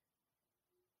like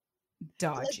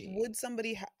But like, dodgy. would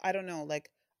somebody, I don't know, like,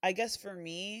 I guess for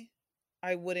me,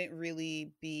 I wouldn't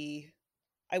really be,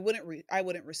 I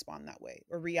wouldn't respond that way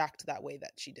or react that way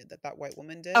that she did, that white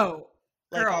woman did. Oh,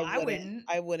 Like girl, I wouldn't.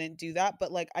 I wouldn't do that,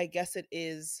 but like I guess it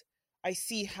is, I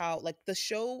see how like the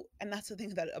show, and that's the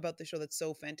thing about the show that's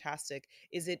so fantastic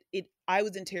is it I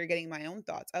was interrogating my own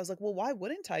thoughts. I was like, well, why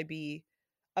wouldn't I be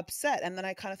upset? And then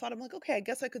I kind of thought, I'm like, okay, I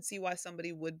guess I could see why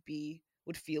somebody would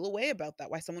feel a way about that,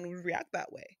 why someone would react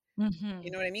that way. You Mm-hmm.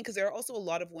 know what I mean? Because there are also a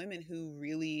lot of women who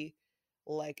really,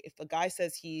 like, if a guy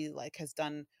says he like has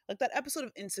done like that episode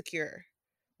of Insecure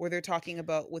where they're talking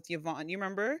about with Yvonne. You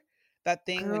remember that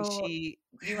thing when Girl, she?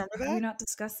 You remember have we that? not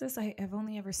discussed this? I have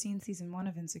only ever seen season 1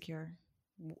 of Insecure.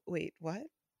 Wait, what?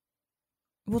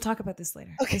 We'll talk about this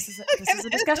later. Okay, This is a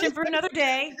discussion for another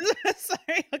day.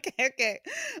 Sorry.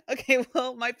 Okay.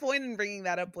 Well, my point in bringing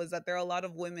that up was that there are a lot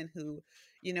of women who,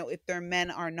 if their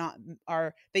men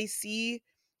they see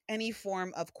any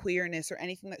form of queerness or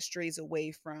anything that strays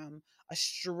away from a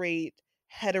straight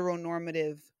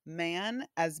heteronormative man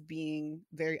as being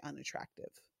very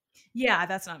unattractive. Yeah,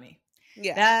 that's not me.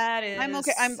 Yeah. That I'm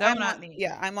okay. is so not me.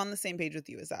 Yeah, I'm on the same page with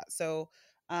you as that. So,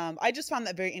 I just found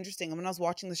that very interesting. And when I was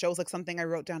watching the show, it was like something I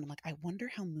wrote down. I'm like, I wonder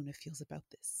how Luna feels about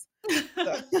this.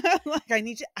 So, like, I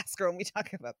need to ask her when we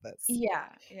talk about this. Yeah.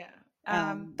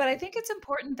 But I think it's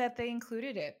important that they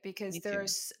included it, because Me too.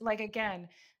 there's like, again,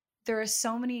 there are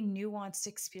so many nuanced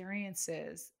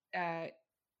experiences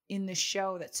in the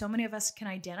show that so many of us can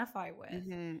identify with.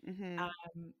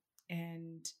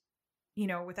 And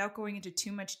without going into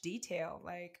too much detail,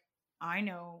 like I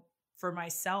know for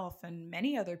myself and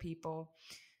many other people,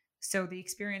 so the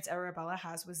experience Arabella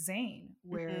has with Zayn,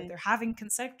 where they're having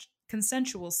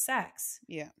consensual sex,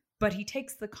 Yeah. but he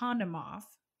takes the condom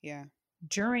off Yeah.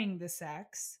 during the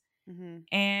sex,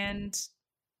 and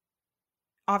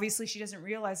obviously she doesn't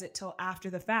realize it till after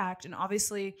the fact. And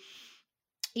obviously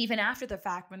even after the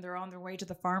fact, when they're on their way to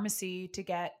the pharmacy to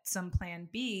get some plan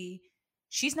B,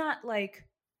 she's not like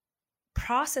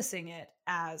processing it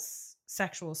as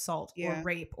sexual assault or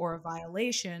rape or a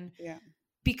violation,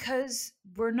 because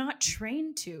we're not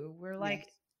trained to. We're like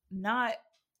not,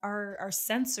 our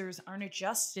sensors aren't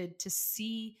adjusted to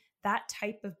see that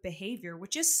type of behavior,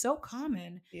 which is so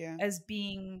common as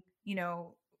being,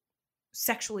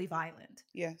 sexually violent.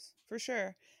 Yes, for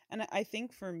sure. And I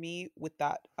think for me with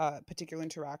that particular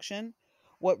interaction,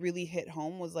 what really hit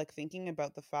home was like thinking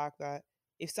about the fact that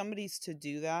if somebody's to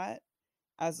do that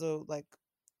as a like,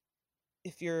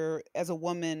 if you're as a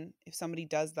woman, if somebody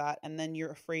does that and then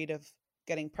you're afraid of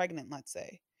getting pregnant, let's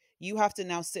say, you have to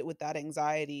now sit with that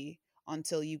anxiety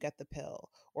until you get the pill,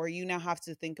 or you now have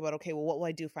to think about, okay, well, what will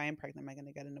I do if I am pregnant? Am I going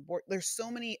to get an abort? There's so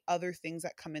many other things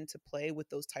that come into play with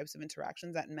those types of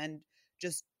interactions that men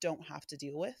just don't have to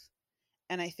deal with.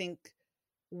 And I think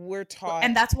we're taught,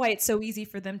 and that's why it's so easy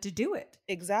for them to do it.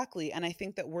 Exactly. And I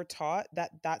think that we're taught that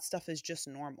that stuff is just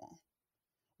normal.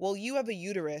 Well, you have a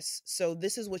uterus, so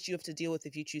this is what you have to deal with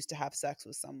if you choose to have sex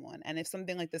with someone. And if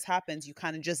something like this happens, you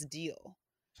kind of just deal.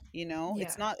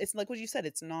 It's like what you said,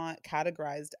 it's not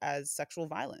categorized as sexual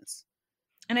violence.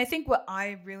 And I think what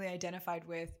I really identified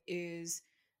with is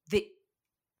the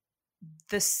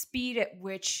speed at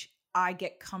which I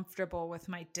get comfortable with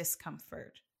my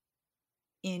discomfort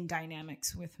in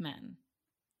dynamics with men,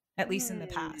 at least in the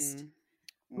past.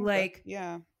 Okay. Like,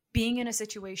 being in a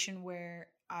situation where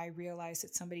I realized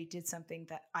that somebody did something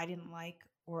that I didn't like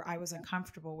or I was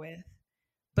uncomfortable with,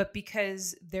 but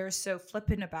because they're so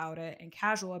flippant about it and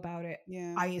casual about it,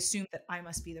 I assume that I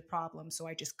must be the problem, so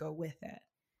I just go with it.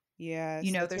 Yeah.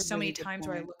 There's so many times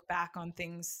where I look back on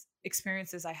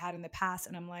experiences I had in the past,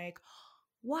 and I'm like,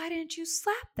 why didn't you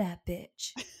slap that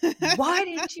bitch? Why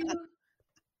didn't you?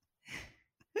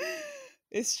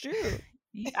 It's true.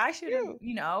 I should have,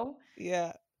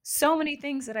 Yeah. so many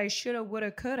things that I shoulda,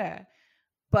 woulda, coulda.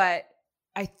 But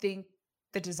I think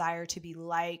the desire to be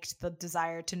liked, the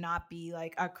desire to not be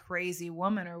like a crazy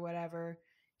woman or whatever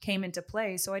came into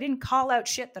play. So I didn't call out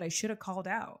shit that I should have called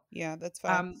out. Yeah, that's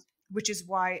facts. Which is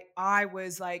why I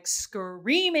was like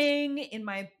screaming in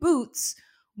my boots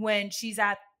when she's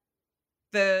at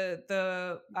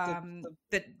the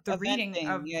Event reading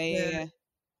thing. Yeah.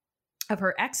 of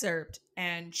her excerpt,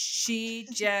 and she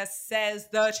just says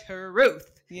the truth.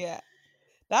 Yeah.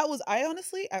 That was, I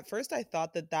honestly, at first I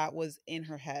thought that was in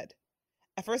her head.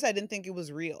 At first I didn't think it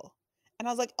was real. And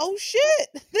I was like, oh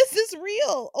shit, this is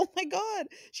real. Oh my God.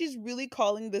 She's really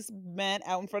calling this man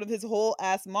out in front of his whole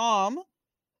ass mom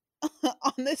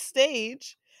on this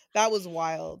stage. That was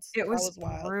wild. It was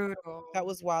wild. brutal. That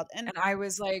was wild. And I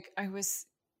was,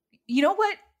 you know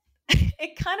what?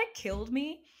 It kind of killed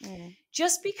me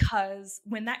just because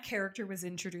when that character was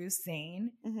introduced,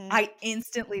 Zane, I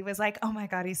instantly was like, oh my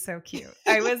God, he's so cute.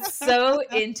 I was so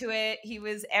into it. He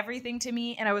was everything to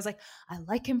me. And I was like, I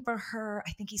like him for her.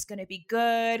 I think he's going to be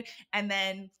good. And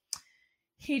then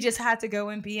he just had to go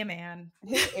and be a man.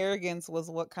 His arrogance was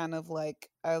what kind of like,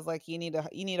 I was like, you need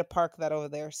to park that over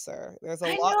there, sir. There's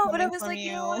a lot coming but I was from like,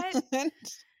 you know what?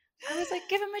 I was like,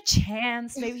 give him a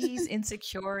chance. Maybe he's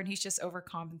insecure and he's just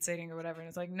overcompensating or whatever. And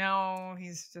it's like, no,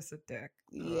 he's just a dick.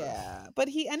 Yeah. But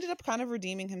he ended up kind of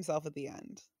redeeming himself at the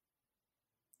end.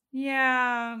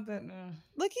 Yeah, but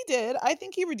like he did. I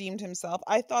think he redeemed himself.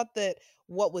 I thought that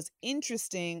what was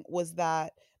interesting was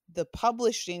that the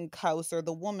publishing house, or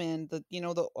the woman, the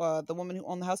woman who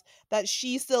owned the house, that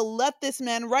she still let this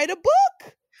man write a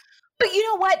book. But you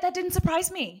know what? That didn't surprise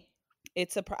me.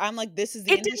 I'm like, this is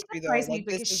the industry though. Like,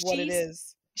 this is what it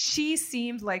is. She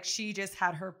seemed like she just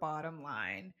had her bottom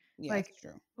line. Yeah, like, that's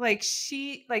true. Like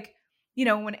she, like, you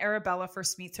know, when Arabella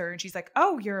first meets her and she's like,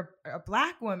 oh, you're a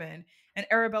Black woman. And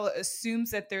Arabella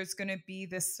assumes that there's going to be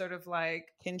this sort of like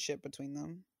kinship between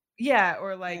them. Yeah.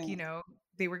 Or like, you know,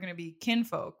 they were going to be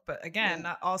kinfolk. But again,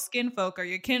 not all skin folk are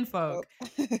your kinfolk.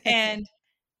 And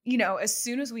you know, as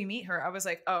soon as we meet her, I was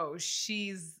like, oh,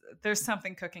 there's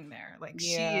something cooking there. Like,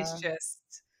 she is just.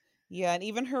 Yeah. And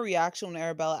even her reaction when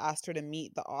Arabella asked her to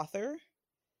meet the author.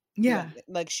 Yeah.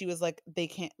 Like, she was like, they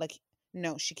can't, like,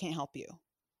 no, she can't help you.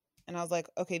 And I was like,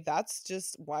 okay, that's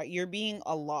just why you're being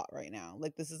a lot right now.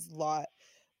 Like, this is a lot.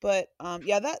 But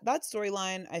yeah, that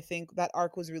storyline, I think that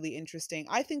arc was really interesting.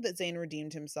 I think that Zane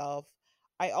redeemed himself.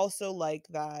 I also like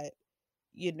that,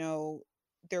 you know,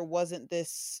 there wasn't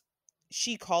this.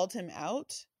 She called him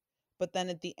out, but then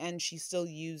at the end she still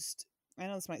used, I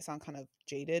know this might sound kind of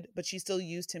jaded, but she still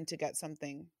used him to get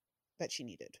something that she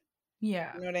needed.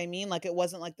 Yeah. You know what I mean? Like, it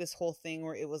wasn't like this whole thing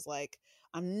where it was like,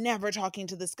 I'm never talking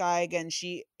to this guy again.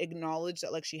 She acknowledged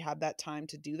that, like, she had that time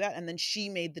to do that, and then she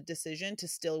made the decision to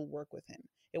still work with him.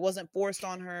 It wasn't forced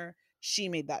on her. She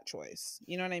made that choice.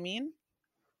 You know what I mean?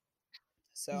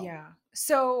 So yeah.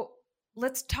 So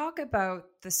let's talk about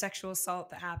the sexual assault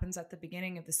that happens at the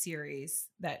beginning of the series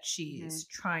that she's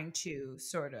trying to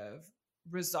sort of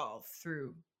resolve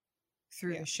through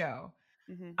the show.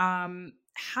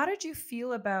 How did you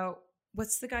feel about,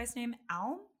 what's the guy's name?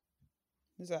 Alm?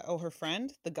 Is that, her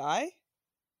friend? The guy?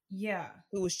 Yeah.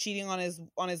 Who was cheating on his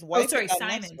wife? Oh, sorry,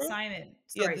 Simon. Simon.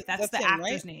 Sorry, yeah, that's the him, actor's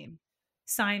right? name.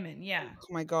 Simon, yeah.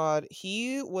 Oh my God.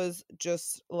 He was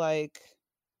just like,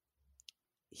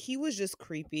 he was just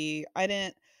creepy.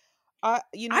 I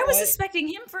was suspecting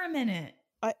him for a minute.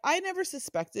 I never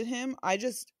suspected him.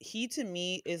 He to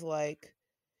me is like,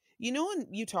 you know, when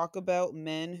you talk about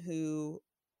men who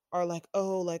are like,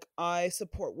 oh, like, I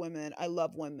support women, I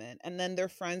love women, and then their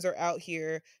friends are out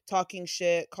here talking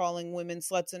shit, calling women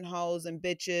sluts and hoes and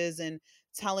bitches, and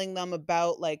telling them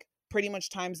about like pretty much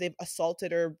times they've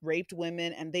assaulted or raped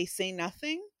women, and they say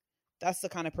nothing. That's the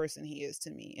kind of person he is to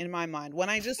me, in my mind. When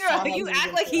I just saw you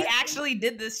act like he actually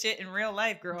did this shit in real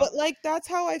life, girl. But like, that's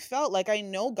how I felt. Like, I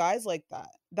know guys like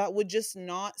that would just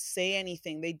not say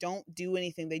anything. They don't do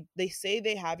anything. They say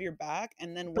they have your back,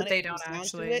 and then when it comes down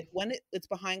to it, when it's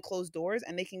behind closed doors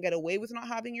and they can get away with not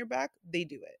having your back, they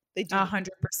do it. They do 100%.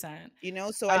 You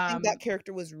know, so I think that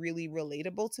character was really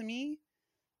relatable to me.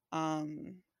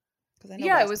 Because I know.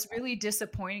 Yeah, it was really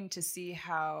disappointing to see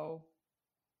how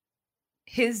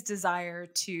his desire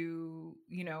to,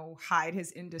 you know, hide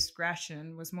his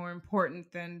indiscretion was more important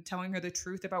than telling her the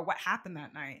truth about what happened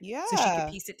that night. Yeah. So she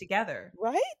could piece it together.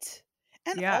 Right.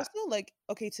 And also, like,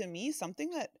 okay, to me, something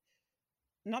that,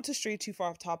 not to stray too far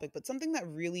off topic, but something that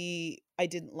really I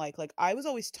didn't like I was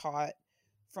always taught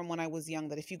from when I was young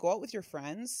that if you go out with your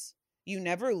friends, you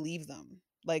never leave them.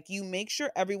 Like, you make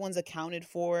sure everyone's accounted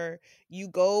for. You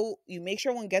make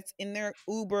sure everyone gets in their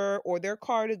Uber or their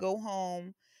car to go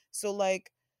home. So,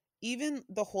 like, even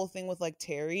the whole thing with like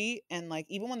Terry, and like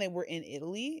even when they were in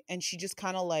Italy and she just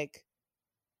kind of like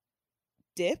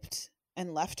dipped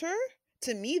and left her,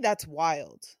 to me that's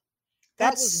wild.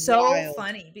 That That's was so wild.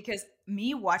 funny because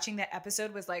me watching that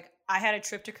episode was like, I had a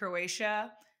trip to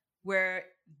Croatia where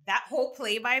that whole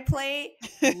play-by-play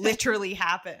literally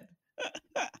happened.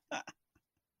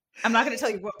 I'm not going to tell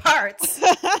you what parts.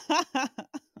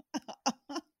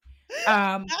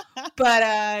 But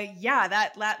yeah,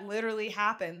 that literally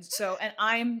happened. So, and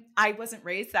I wasn't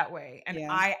raised that way, and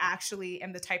Yeah. I actually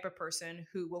am the type of person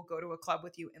who will go to a club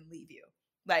with you and leave you,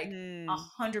 like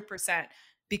 100%.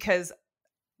 Because,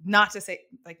 not to say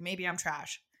like maybe I'm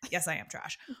trash. Yes, I am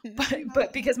trash.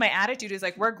 But because my attitude is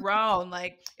like, we're grown.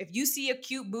 Like, if you see a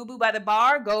cute boo-boo by the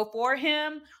bar, go for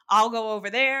him. I'll go over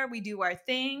there. We do our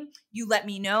thing. You let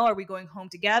me know. Are we going home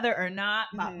together or not?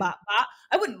 Bah, bah, bah.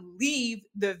 I wouldn't leave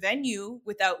the venue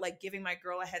without like giving my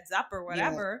girl a heads up or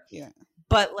whatever. Yeah.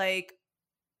 But like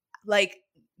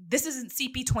this isn't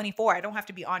CP24. I don't have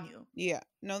to be on you. Yeah.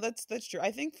 No, that's true.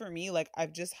 I think for me, like,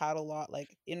 I've just had a lot,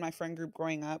 like, in my friend group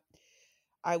growing up,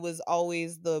 I was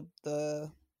always the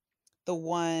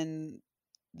one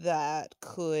that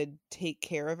could take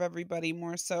care of everybody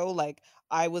more so. Like,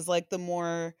 I was like the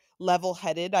more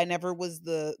level-headed. I never was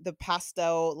the passed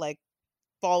out, like,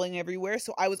 falling everywhere.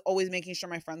 So I was always making sure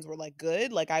my friends were like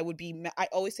good. Like, I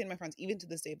always say to my friends, even to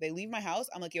this day, if they leave my house,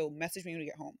 I'm like, yo, message me when you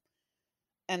get home.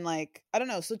 And like, I don't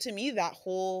know. So to me, that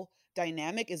whole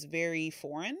dynamic is very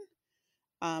foreign.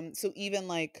 So even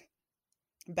like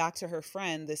back to her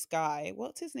friend, this guy,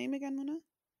 what's his name again, Mona?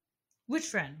 Which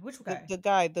friend? Which guy? The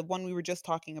guy, the one we were just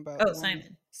talking about. Oh,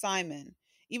 Simon. Simon.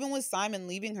 Even with Simon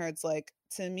leaving her, it's like,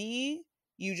 to me,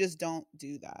 you just don't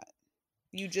do that.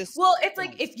 You just it's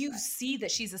like, if you see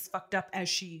that she's as fucked up as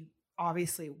she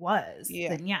obviously was,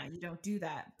 then yeah, you don't do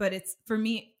that. But it's, for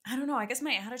me, I don't know. I guess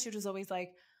my attitude is always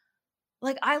like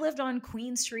I lived on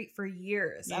Queen Street for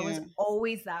years. Yeah. I was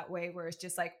always that way, where it's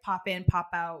just like pop in,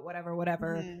 pop out, whatever.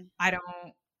 Mm-hmm. I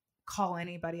don't call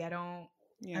anybody. I don't.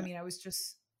 Yeah. I mean, I was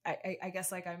just. I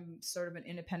guess like I'm sort of an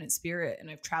independent spirit,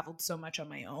 and I've traveled so much on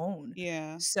my own.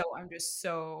 Yeah. So I'm just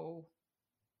so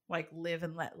like live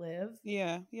and let live.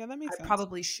 Yeah. Yeah, that makes sense. I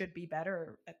probably should be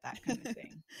better at that kind of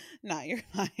thing. Nah, you're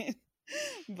fine.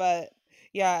 But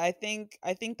yeah, I think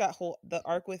that the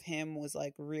arc with him was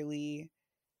like really,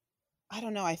 I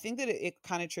don't know. I think that it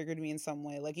kind of triggered me in some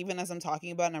way. Like, even as I'm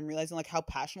talking about it, and I'm realizing like how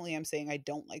passionately I'm saying I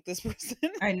don't like this person.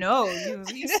 I know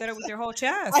you said it with your whole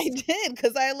chest. I did,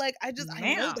 because I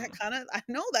know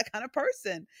that kind of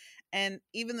person. And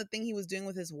even the thing he was doing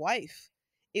with his wife,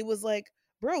 it was like,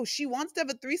 bro, she wants to have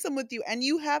a threesome with you, and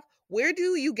where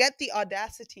do you get the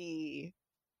audacity?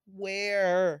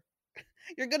 Where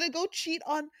you're gonna go cheat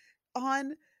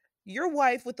on your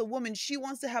wife with a woman she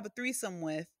wants to have a threesome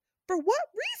with? For what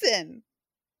reason?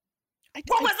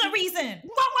 What was the reason?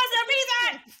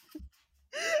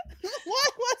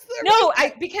 No,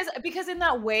 because in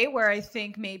that way where I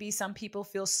think maybe some people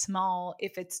feel small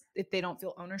if they don't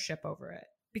feel ownership over it.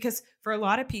 Because for a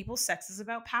lot of people, sex is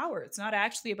about power. It's not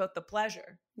actually about the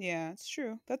pleasure. Yeah, it's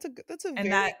true. That's a and very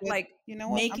that good, like, you know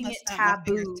what? Making it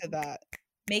taboo to that.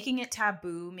 Making it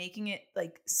taboo, making it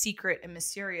like secret and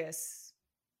mysterious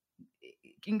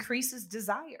increases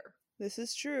desire. This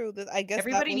is true. I guess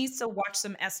everybody needs to watch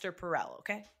some Esther Perel,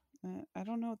 okay? I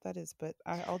don't know what that is, but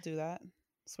I'll do that.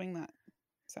 Swing that.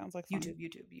 Sounds like fun.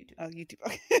 YouTube. Oh, YouTube.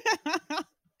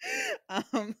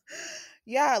 Okay.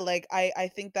 Yeah, like I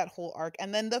think that whole arc,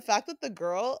 and then the fact that the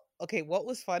girl. Okay, what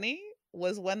was funny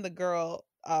was when the girl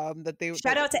that they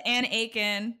shout out to Ann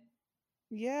Aiken.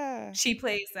 Yeah, she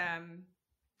plays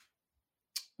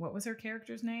what was her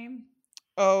character's name?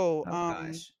 Oh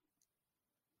gosh.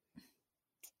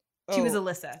 She was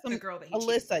Alyssa, the girl that he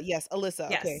Alyssa, yes, Alyssa.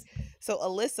 Yes. Okay. So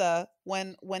Alyssa,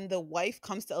 when the wife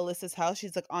comes to Alyssa's house,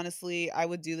 she's like, honestly, I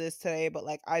would do this today, but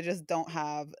like I just don't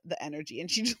have the energy.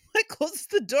 And she just like closes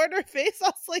the door in her face. I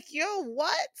was like, yo,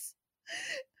 what?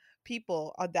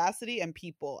 People, audacity and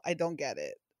people. I don't get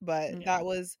it. But yeah.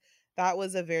 that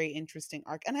was a very interesting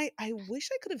arc. And I wish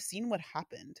I could have seen what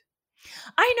happened.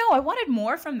 I know. I wanted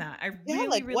more from that. I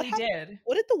really did.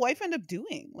 What did the wife end up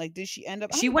doing? Like, did she end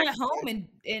up? She went home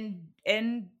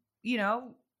and you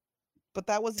know, but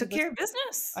that was took care of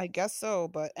business. I guess so.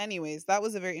 But anyways, that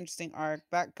was a very interesting arc.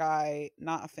 That guy,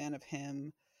 not a fan of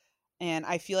him, and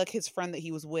I feel like his friend that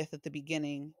he was with at the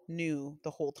beginning knew the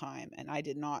whole time, and I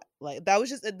did not like. That was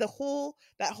just that whole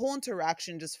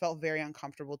interaction just felt very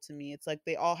uncomfortable to me. It's like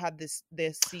they all had this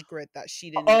secret that she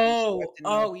didn't.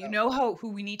 You know who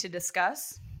we need to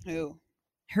discuss? Who?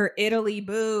 Her Italy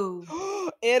boo.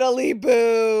 Italy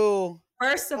boo.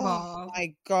 First of Oh all,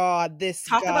 my God, this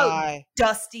talk about guy.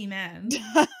 dusty men.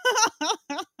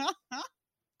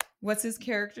 What's his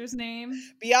character's name?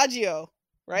 Biagio,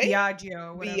 right?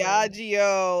 Biagio, whatever.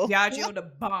 Biagio. Biagio the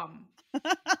bum.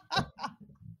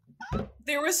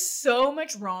 There was so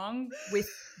much wrong with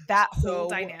that whole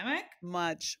dynamic.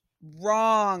 Much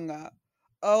wrong.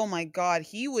 Oh my God,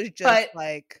 he was just But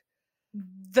like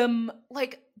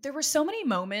there were so many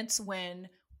moments when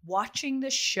watching the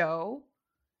show,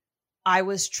 I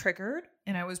was triggered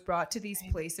and I was brought to these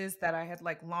places that I had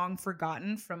like long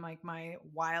forgotten from like my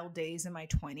wild days in my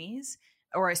 20s,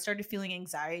 or I started feeling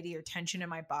anxiety or tension in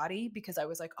my body because I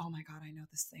was like, oh my God, I know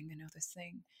this thing.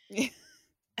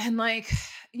 And like,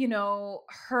 you know,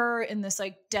 her in this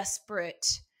like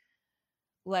desperate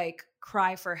like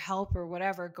cry for help or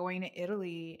whatever, going to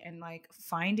Italy and like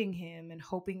finding him and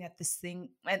hoping that this thing,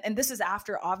 and this is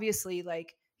after obviously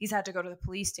like he's had to go to the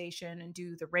police station and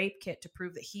do the rape kit to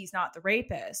prove that he's not the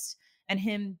rapist, and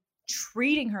him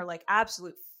treating her like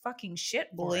absolute fucking shit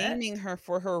for blaming her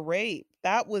for her rape.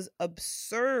 That was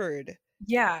absurd.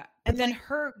 Yeah. And But then like,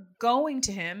 her going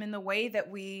to him in the way that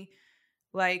we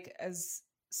like, as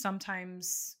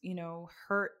sometimes, you know,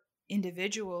 hurt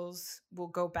individuals will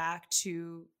go back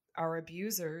to our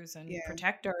abusers and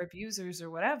protect our abusers or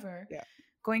whatever. Yeah.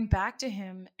 Going back to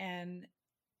him and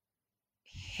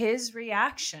his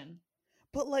reaction.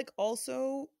 But like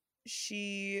also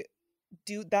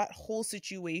that whole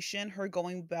situation, her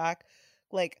going back,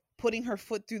 like putting her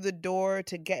foot through the door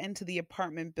to get into the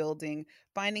apartment building,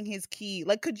 finding his key.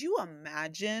 Like, could you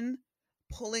imagine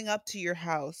pulling up to your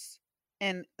house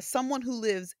and someone who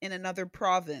lives in another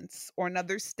province or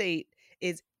another state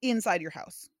is inside your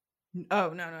house? Oh,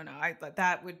 no.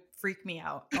 That would freak me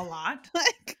out a lot.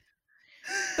 Like,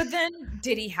 but then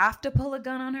did he have to pull a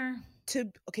gun on her?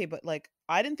 Okay, but like,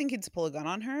 I didn't think he'd pull a gun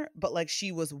on her, but like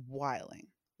she was wiling.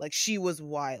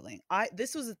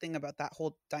 This was the thing about that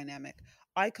whole dynamic.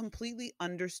 I completely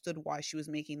understood why she was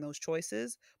making those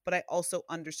choices, but I also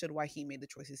understood why he made the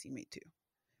choices he made too.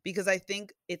 Because I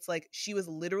think it's like she was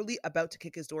literally about to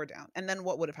kick his door down, and then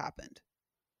what would have happened?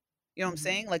 You know what I'm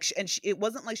saying? Like, it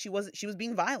wasn't like she was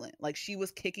being violent. Like, she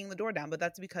was kicking the door down, but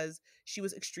that's because she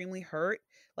was extremely hurt.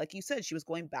 Like you said, she was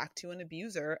going back to an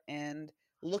abuser and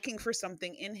looking for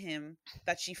something in him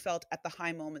that she felt at the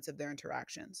high moments of their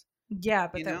interactions. Yeah,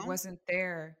 but that wasn't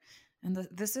there. And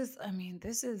this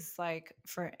is like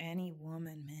for any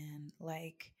woman, man.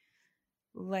 Like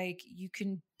you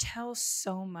can tell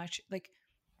so much. Like,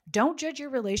 don't judge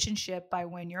your relationship by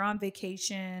when you're on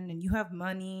vacation and you have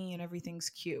money and everything's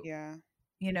cute. Yeah.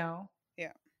 You know?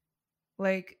 Yeah.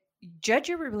 Like, judge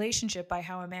your relationship by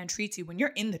how a man treats you when you're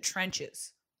in the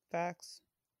trenches. Facts.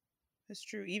 It's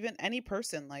true. Even any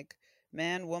person, like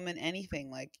man, woman,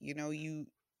 anything, like, you know,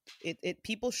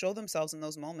 people show themselves in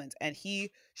those moments, and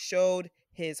he showed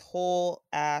his whole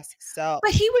ass self.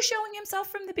 But he was showing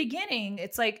himself from the beginning.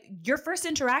 It's like your first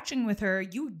interaction with her,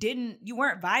 you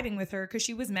weren't vibing with her because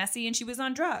she was messy and she was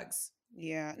on drugs.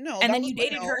 Yeah, no. And then you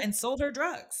dated her and sold her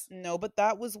drugs. No, but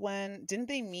that was when, didn't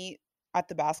they meet at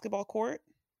the basketball court?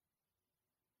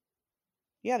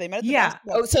 Yeah, they met at the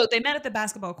basketball court. So they met at the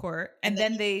basketball court, and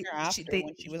then he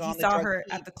saw her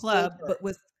at the club, but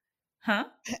was,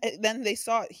 Then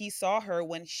he saw her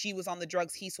when she was on the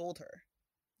drugs. He sold her.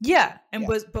 Yeah, and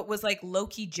was like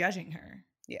low-key judging her.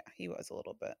 Yeah, he was a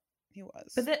little bit. He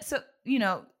was. But so, you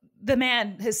know, the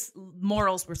man, his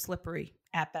morals were slippery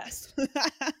at best.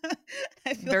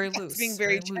 I feel very like loose. Being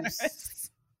very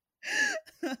generous.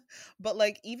 But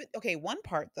like, one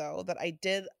part though that I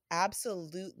did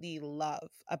absolutely love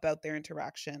about their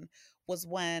interaction was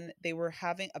when they were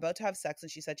about to have sex,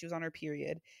 and she said she was on her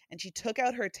period, and she took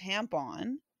out her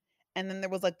tampon, and then there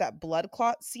was like that blood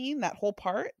clot scene, that whole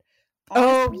part.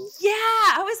 Honestly, oh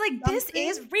yeah, I was like, this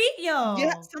is real.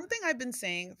 Yeah, something I've been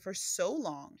saying for so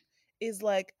long is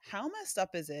like, how messed up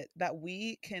is it that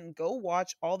we can go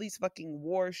watch all these fucking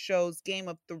war shows, Game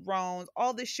of Thrones,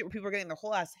 all this shit where people are getting their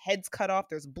whole ass heads cut off,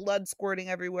 there's blood squirting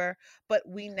everywhere, but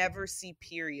we never see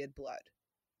period blood.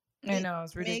 I know,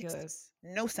 it's ridiculous.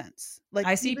 Makes no sense. Like,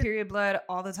 I see period blood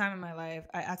all the time in my life.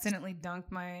 I accidentally dunk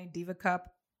my Diva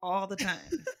cup all the time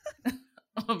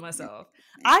on myself.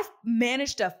 I've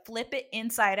managed to flip it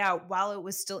inside out while it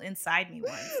was still inside me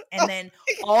once, and then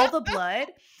all the blood,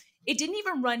 it didn't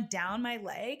even run down my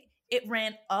leg. It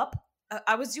ran up.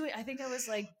 I think I was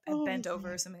like bent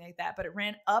over or something like that, but it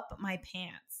ran up my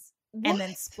pants and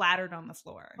then splattered on the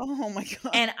floor. Oh my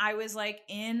God. And I was like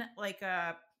in like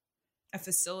a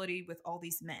facility with all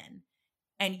these men,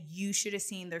 and you should have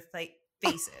seen their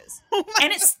faces.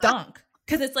 And it stunk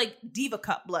because it's like Diva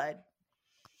cup blood.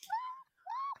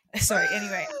 Sorry.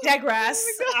 Anyway,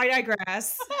 I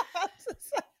digress.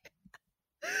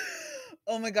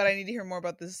 Oh my God, I need to hear more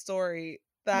about this story.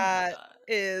 That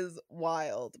is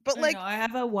wild. But I like, know, I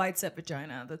have a wide set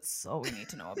vagina. That's all we need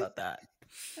to know about that.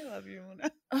 I love you, Mona.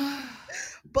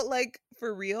 But like,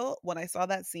 for real, when I saw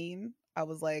that scene, I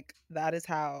was like, that is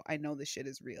how I know this shit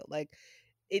is real. Like,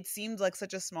 it seems like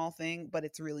such a small thing, but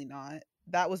it's really not.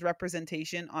 That was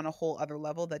representation on a whole other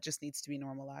level that just needs to be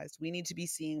normalized. We need to be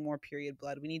seeing more period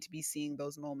blood. We need to be seeing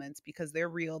those moments because they're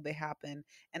real, they happen,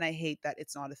 and I hate that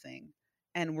it's not a thing.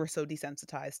 And we're so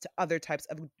desensitized to other types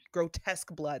of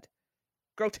grotesque blood.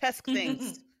 Grotesque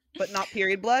things, but not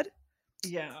period blood.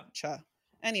 Yeah. Cha.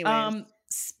 Anyways.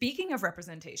 Speaking of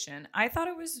representation, I thought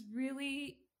it was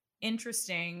really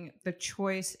interesting the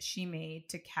choice she made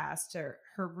to cast her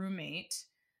roommate,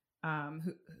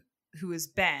 who is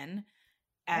Ben.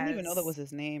 I didn't even know that was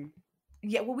his name.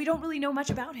 Yeah, well, we don't really know much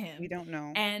about him. We don't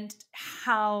know. And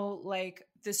how, like,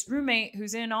 this roommate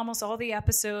who's in almost all the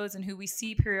episodes and who we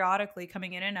see periodically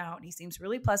coming in and out, and he seems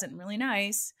really pleasant and really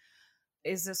nice,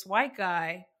 is this white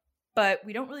guy, but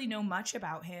we don't really know much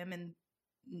about him, and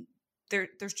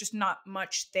there's just not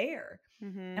much there.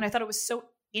 Mm-hmm. And I thought it was so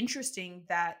interesting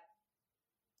that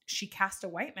she cast a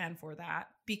white man for that,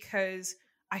 because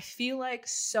I feel like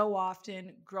so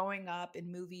often growing up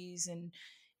in movies and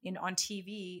on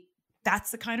TV,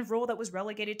 that's the kind of role that was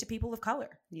relegated to people of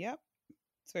color. Yep.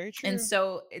 It's very true. And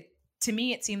so to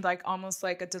me, it seemed like almost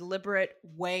like a deliberate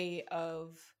way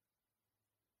of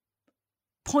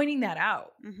pointing that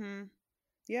out. Mm-hmm.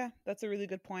 Yeah, that's a really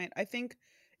good point. I think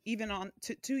even on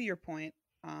to your point,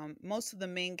 most of the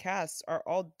main casts are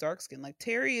all dark skinned. Like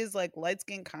Terry is like light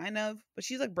skinned kind of, but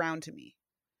she's like brown to me.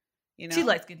 You know? She's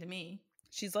light skinned to me.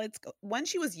 She's light. When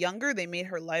she was younger, they made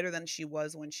her lighter than she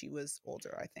was when she was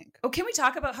older, I think. Oh, can we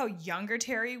talk about how younger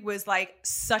Terry was like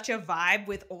such a vibe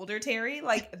with older Terry?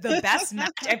 Like the best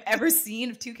match I've ever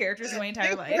seen of two characters in my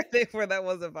entire life. That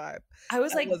was a vibe. I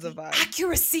was that like, was a vibe.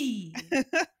 Accuracy.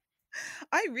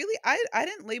 I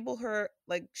didn't label her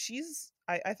like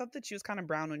I thought that she was kind of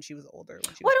brown when she was older.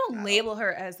 Well, I don't label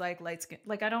her as like light skin.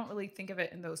 Like I don't really think of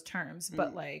it in those terms,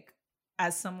 but like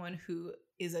as someone who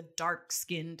is a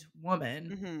dark-skinned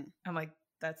woman, I'm like,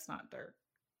 that's not dark.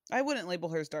 I wouldn't label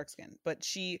her as dark-skinned, but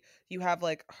you have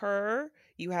like her,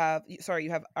 you have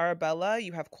Arabella,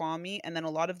 you have Kwame, and then a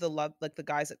lot of the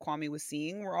guys that Kwame was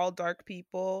seeing were all dark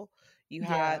people. You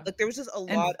had like there was just a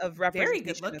lot of representation.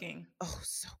 Very good looking.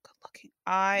 So good looking.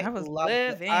 I was loved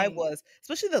living. it. I was,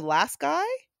 especially the last guy.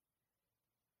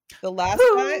 The last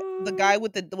guy, the guy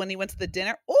with when he went to the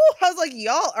dinner. Oh, I was like,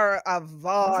 y'all are a vibe.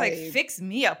 I was like, fix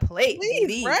me a plate,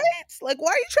 please, right? Like,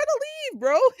 why are you trying to leave,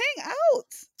 bro? Hang out,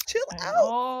 chill out.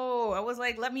 Oh, I was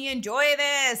like, let me enjoy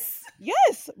this.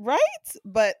 Yes, right.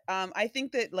 But I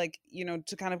think that, like, you know,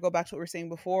 to kind of go back to what we were saying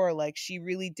before, like, she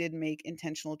really did make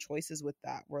intentional choices with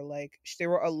that. Where like there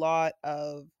were a lot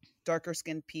of darker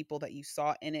skinned people that you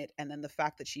saw in it, and then the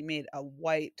fact that she made a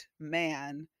white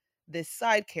man this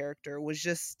side character was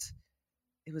just,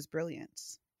 it was brilliant.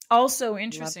 Also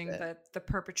interesting that the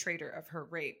perpetrator of her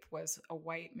rape was a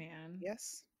white man.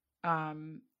 Yes.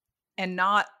 And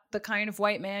not the kind of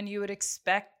white man you would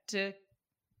expect to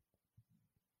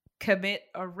commit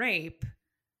a rape,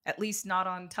 at least not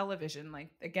on television. Like,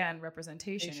 again,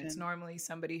 representation. It's normally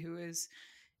somebody who is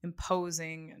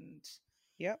imposing and,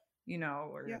 you know,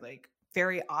 or like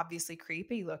very obviously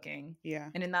creepy looking. Yeah.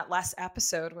 And in that last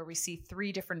episode where we see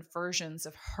 3 different versions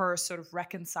of her sort of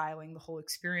reconciling the whole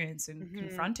experience and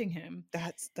confronting him.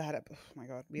 Oh my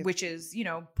God. Which is, you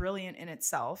know, brilliant in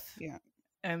itself. Yeah.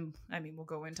 And I mean, we'll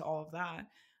go into all of that.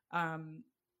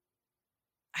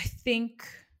 I think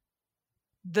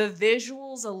the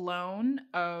visuals alone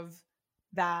of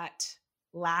that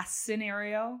last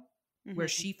scenario where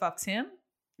she fucks him,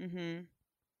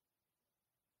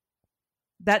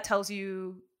 that tells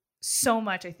you so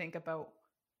much, I think, about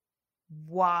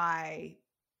why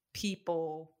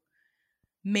people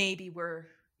maybe were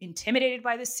intimidated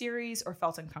by this series or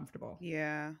felt uncomfortable.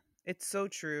 Yeah, it's so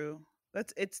true.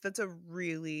 That's a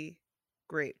really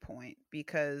great point,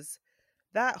 because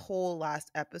that whole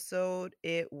last episode,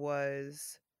 it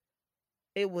was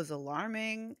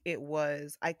alarming.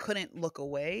 I couldn't look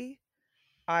away.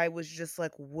 I was just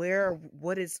like,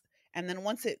 what is, and then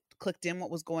once it clicked in what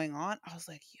was going on, I was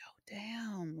like, yo,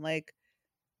 damn, like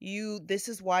this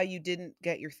is why you didn't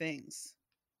get your things.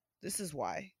 This is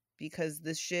why, because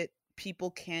this shit,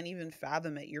 people can't even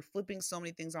fathom it. You're flipping so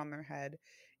many things on their head.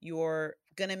 You're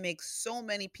gonna make so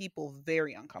many people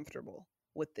very uncomfortable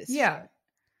with this shit,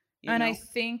 and know? I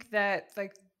think that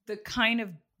like the kind of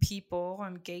people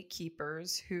and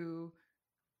gatekeepers who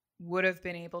would have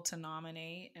been able to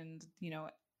nominate and, you know,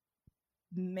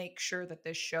 make sure that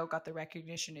this show got the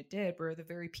recognition it did were the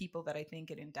very people that I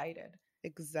think it indicted.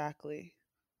 Exactly.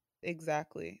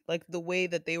 Exactly. Like the way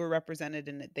that they were represented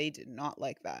in it, they did not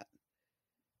like that.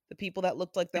 The people that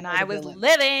looked like them And were I the was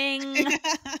villains. living.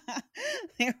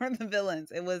 They were the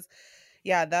villains. It was,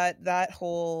 yeah, that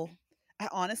whole.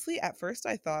 Honestly, at first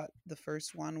I thought the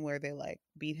first one where they like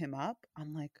beat him up,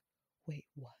 I'm like, wait,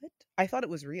 what? I thought it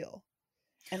was real.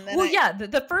 And then Well, yeah,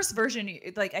 the first version,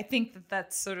 like, I think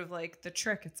that's sort of like the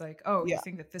trick. It's like, oh, you Yeah.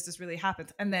 think that this has really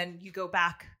happened. And then you go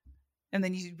back and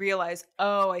then you realize,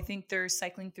 oh, I think they're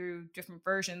cycling through different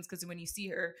versions, because when you see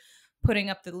her putting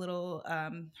up the little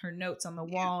her notes on the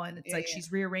wall, and it's like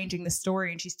she's rearranging the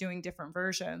story and she's doing different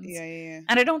versions. Yeah.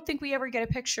 And I don't think we ever get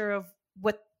a picture of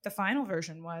what the final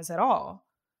version was at all.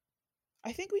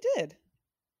 I think we did.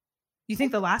 You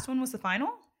think the last one was the final?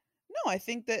 No, I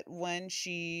think that when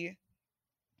she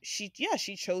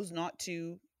chose not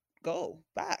to go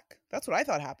back. That's what I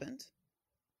thought happened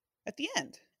at the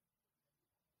end.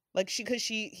 Like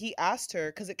he asked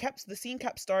her, because the scene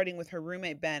kept starting with her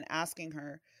roommate Ben asking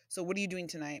her, so what are you doing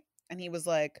tonight? And he was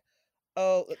like,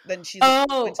 oh, then she's like,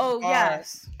 went to the bar.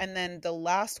 Yes. And then the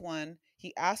last one,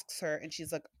 he asks her and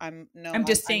she's like, I'm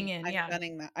just singing. I'm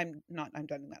done that.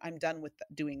 I'm done with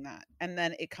doing that. And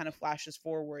then it kind of flashes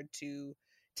forward to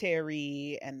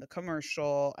Terry and the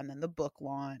commercial and then the book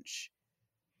launch.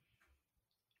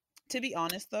 To be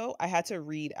honest though, I had to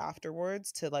read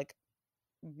afterwards to like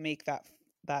make that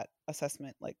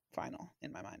assessment like final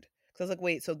in my mind, because I was like,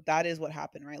 wait, so that is what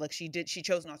happened, right? Like she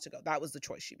chose not to go. That was the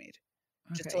choice she made.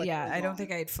 Just to, like, I don't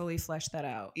think I had fully fleshed that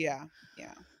out. Yeah.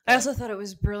 I also thought it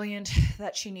was brilliant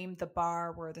that she named the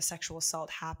bar where the sexual assault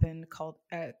happened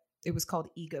it was called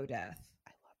Ego Death.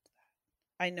 I loved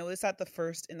that. I noticed that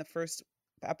in the first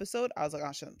episode, I was like,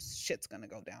 oh, shit's gonna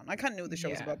go down. I kind of knew what the show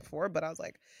was about before, but I was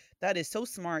like, that is so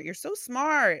smart. You're so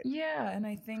smart. Yeah, and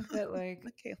I think that like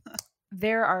Michaela.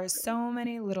 There are so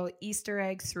many little Easter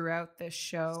eggs throughout this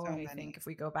show. So and I think if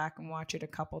we go back and watch it a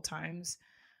couple times,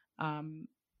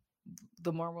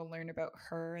 the more we'll learn about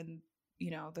her and,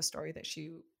 the story that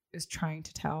she is trying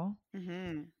to tell.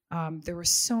 Mm-hmm. There were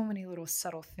so many little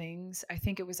subtle things. I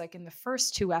think it was like in the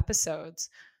first 2 episodes,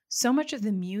 so much of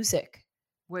the music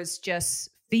was just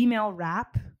female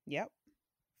rap. Yep.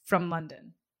 From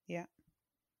London. Yeah.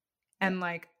 And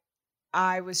like,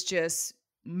 I was just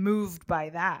moved by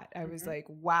that. I was like,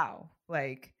 wow,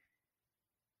 like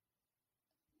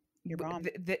you're wrong.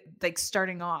 Like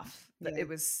starting off,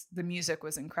 the music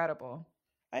was incredible.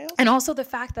 And also the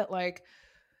fact that like,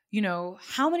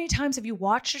 how many times have you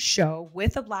watched a show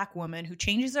with a Black woman who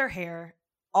changes her hair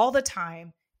all the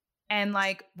time, and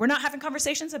like we're not having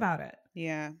conversations about it?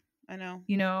 Yeah, I know.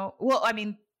 Well, I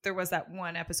mean, there was that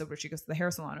one episode where she goes to the hair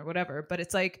salon or whatever, but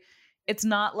it's like, it's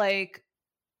not like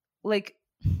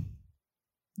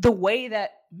the way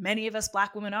that many of us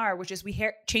Black women are, which is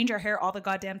we change our hair all the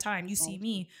goddamn time. You see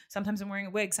me, sometimes I'm wearing a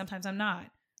wig, sometimes I'm not.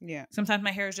 Yeah. Sometimes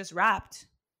my hair is just wrapped.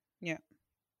 Yeah.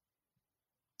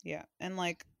 Yeah. And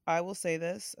like, I will say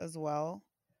this as well.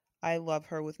 I love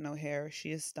her with no hair.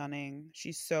 She is stunning.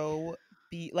 She's so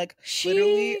she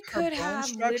literally could her bone have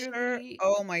structure. literally,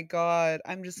 oh my God.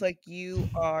 I'm just like, you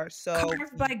are so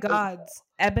carved by gods.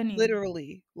 Ebony.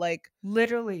 Literally.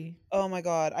 Oh my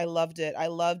God. I loved it.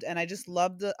 And I just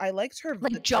loved I liked her.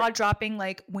 Like jaw dropping.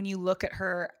 Like when you look at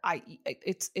her,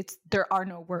 there are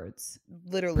no words.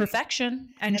 Literally.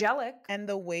 Perfection. Angelic. And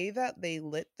the way that they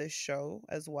lit the show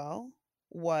as well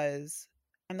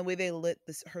and the way they lit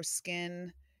her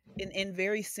skin in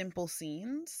very simple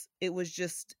scenes, it was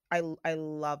just, I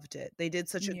loved it. They did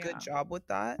such a good job with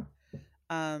that.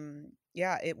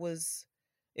 It's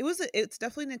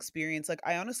definitely an experience. Like,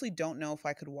 I honestly don't know if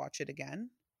I could watch it again,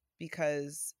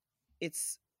 because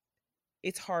it's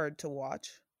hard to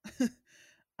watch.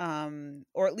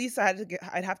 Or at least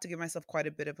I'd have to give myself quite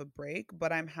a bit of a break,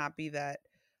 but I'm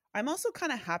also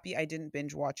kind of happy I didn't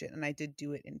binge watch it, and I did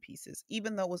do it in pieces,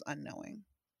 even though it was unknowing.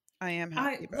 I am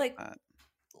happy about that.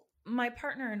 My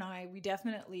partner and I, we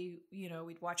definitely,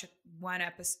 we'd watch one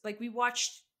episode, like we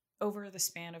watched over the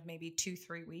span of maybe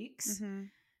 2-3 weeks,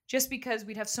 just because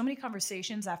we'd have so many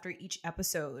conversations after each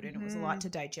episode, and it was a lot to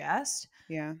digest.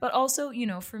 Yeah. But also,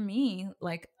 for me,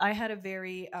 like I had a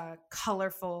very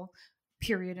colorful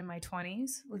period in my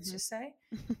 20s, let's just say.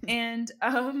 And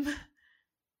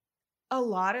a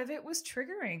lot of it was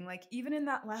triggering. Like even in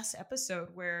that last episode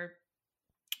where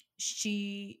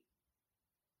she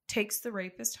takes the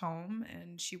rapist home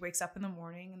and she wakes up in the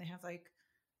morning and they have like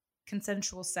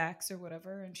consensual sex or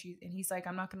whatever, and he's like,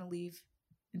 I'm not going to leave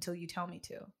until you tell me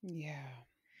to. Yeah.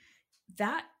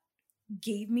 That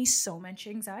gave me so much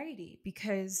anxiety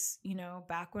because,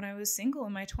 back when I was single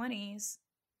in my 20s,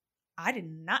 I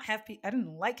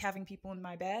didn't like having people in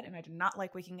my bed, and I did not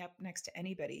like waking up next to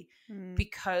anybody Mm.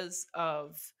 because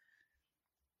of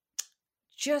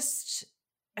just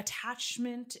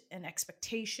attachment and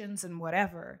expectations and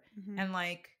whatever. Mhm. And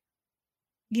like,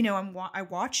 you know, I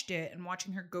watched it, and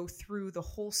watching her go through the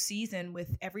whole season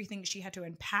with everything she had to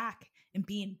unpack and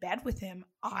be in bed with him,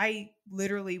 I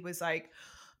literally was like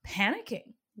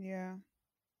panicking. Yeah.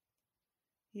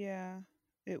 Yeah.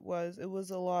 It was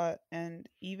a lot. And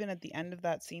even at the end of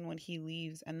that scene when he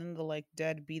leaves, and then the like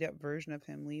dead beat up version of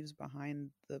him leaves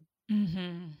behind the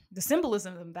The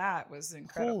symbolism of that was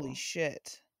incredible. holy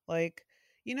shit. Like,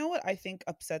 you know what I think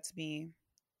upsets me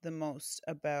the most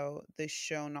about this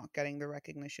show not getting the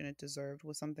recognition it deserved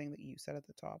was something that you said at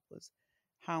the top, was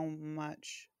how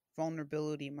much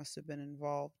vulnerability must have been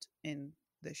involved in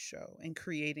this show, in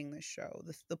creating this show,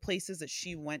 the places that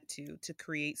she went to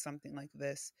create something like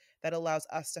this that allows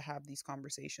us to have these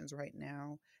conversations right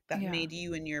now, that Yeah. made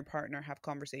you and your partner have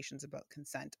conversations about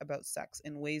consent, about sex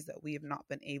in ways that we have not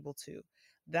been able to.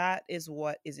 That is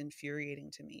what is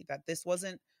infuriating to me, that this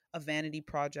wasn't a vanity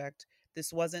project.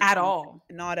 This wasn't At all.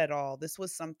 Not at all. This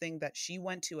was something that she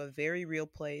went to a very real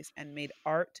place and made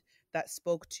art that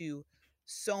spoke to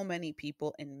so many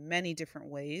people in many different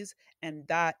ways, and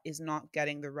that is not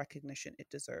getting the recognition it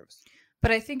deserves.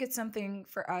 But I think it's something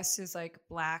for us as like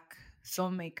Black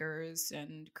filmmakers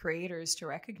and creators to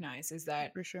recognize, is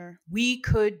that For sure. we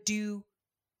could do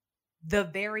the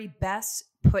very best,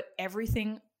 put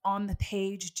everything on the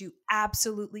page, do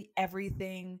absolutely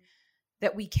everything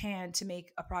that we can to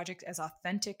make a project as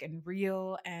authentic and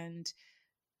real and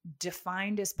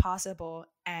defined as possible,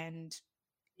 and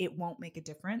it won't make a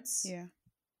difference. Yeah.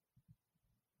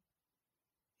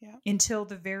 Yeah. Until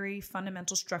the very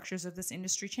fundamental structures of this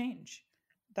industry change.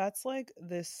 That's like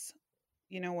this,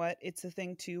 you know what? It's a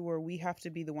thing too where we have to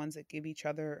be the ones that give each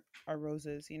other our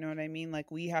roses. You know what I mean?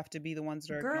 Like, we have to be the ones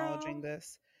that are acknowledging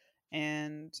this.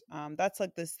 And that's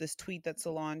like this tweet that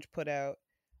Solange put out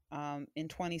in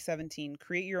 2017.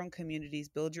 Create your own communities,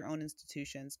 build your own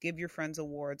institutions, give your friends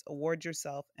awards, award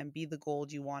yourself, and be the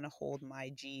gold you want to hold,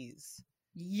 my G's.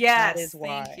 Yes, That is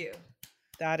why. thank you.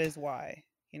 That is why,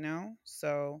 you know?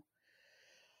 So,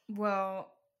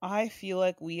 well, I feel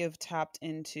like we have tapped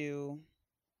into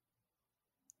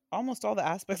almost all the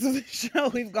aspects of the show.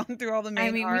 We've gone through all the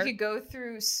main we arcs. could go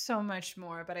through so much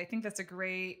more, but I think that's a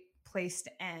great place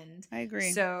to end. I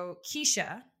agree. So,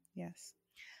 Keisha. Yes.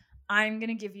 I'm going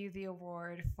to give you the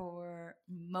award for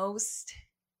most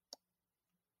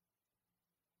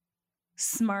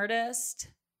smartest,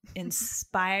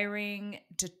 inspiring,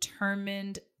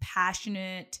 determined,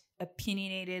 passionate,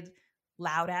 opinionated,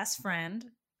 loud ass friend.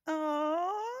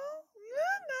 Oh,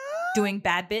 doing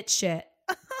bad bitch shit.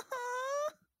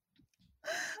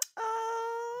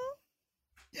 Oh,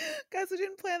 guys, we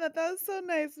didn't plan that. That was so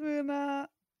nice, Muna. Are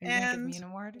you gonna give me an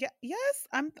award? Yeah, yes,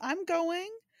 I'm going.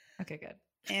 Okay, good.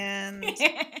 And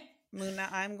Muna,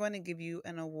 I'm going to give you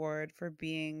an award for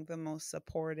being the most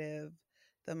supportive,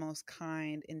 the most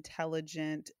kind,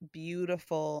 intelligent,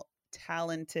 beautiful,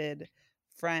 talented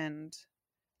friend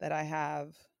that I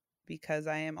have, because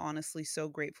I am honestly so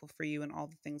grateful for you and all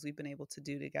the things we've been able to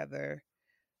do together,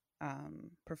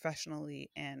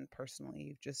 professionally and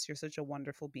personally. You're such a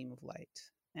wonderful beam of light,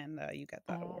 and you get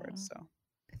that award. So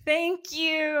thank you.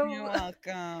 You're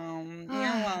welcome. You're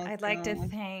welcome. I'd like to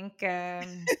thank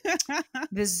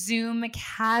the Zoom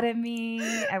Academy.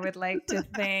 I would like to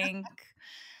thank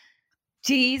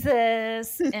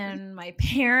Jesus and my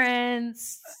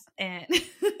parents. And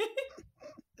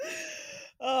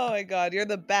oh my God, you're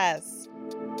the best.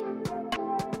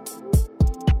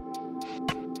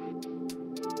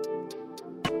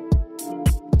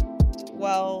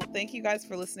 Well, thank you guys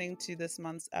for listening to this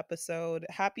month's episode.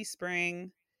 Happy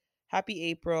spring. Happy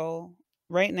April.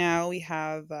 Right now we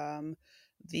have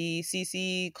the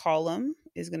CC column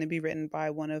is going to be written by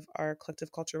one of our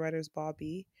Collective Culture writers,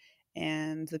 Bobby.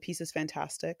 And the piece is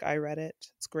fantastic. I read it.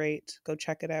 It's great. Go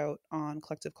check it out on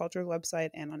Collective Culture's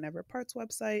website and on Never Part's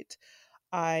website.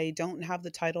 I don't have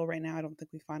the title right now. I don't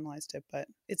think we finalized it, but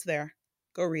it's there.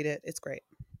 Go read it. It's great.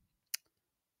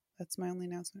 That's my only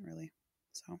announcement, really.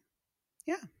 So,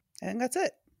 yeah, I think that's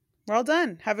it. We're all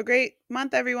done. Have a great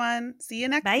month, everyone. See you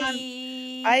next month.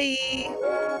 Bye.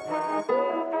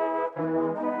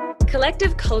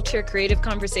 Collective Culture Creative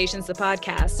Conversations, the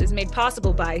podcast, is made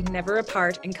possible by Never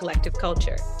Apart and Collective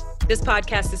Culture. This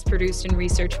podcast is produced and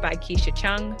researched by Keisha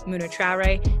Chung, Muna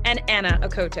Traore, and Anna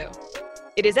Akoto.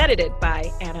 It is edited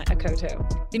by Anna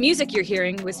Akoto. The music you're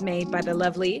hearing was made by the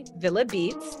lovely Villa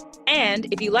Beats.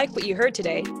 And if you like what you heard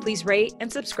today, please rate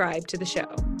and subscribe to the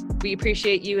show. We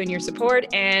appreciate you and your support,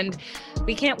 and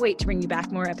we can't wait to bring you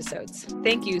back more episodes.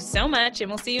 Thank you so much, and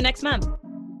we'll see you next month.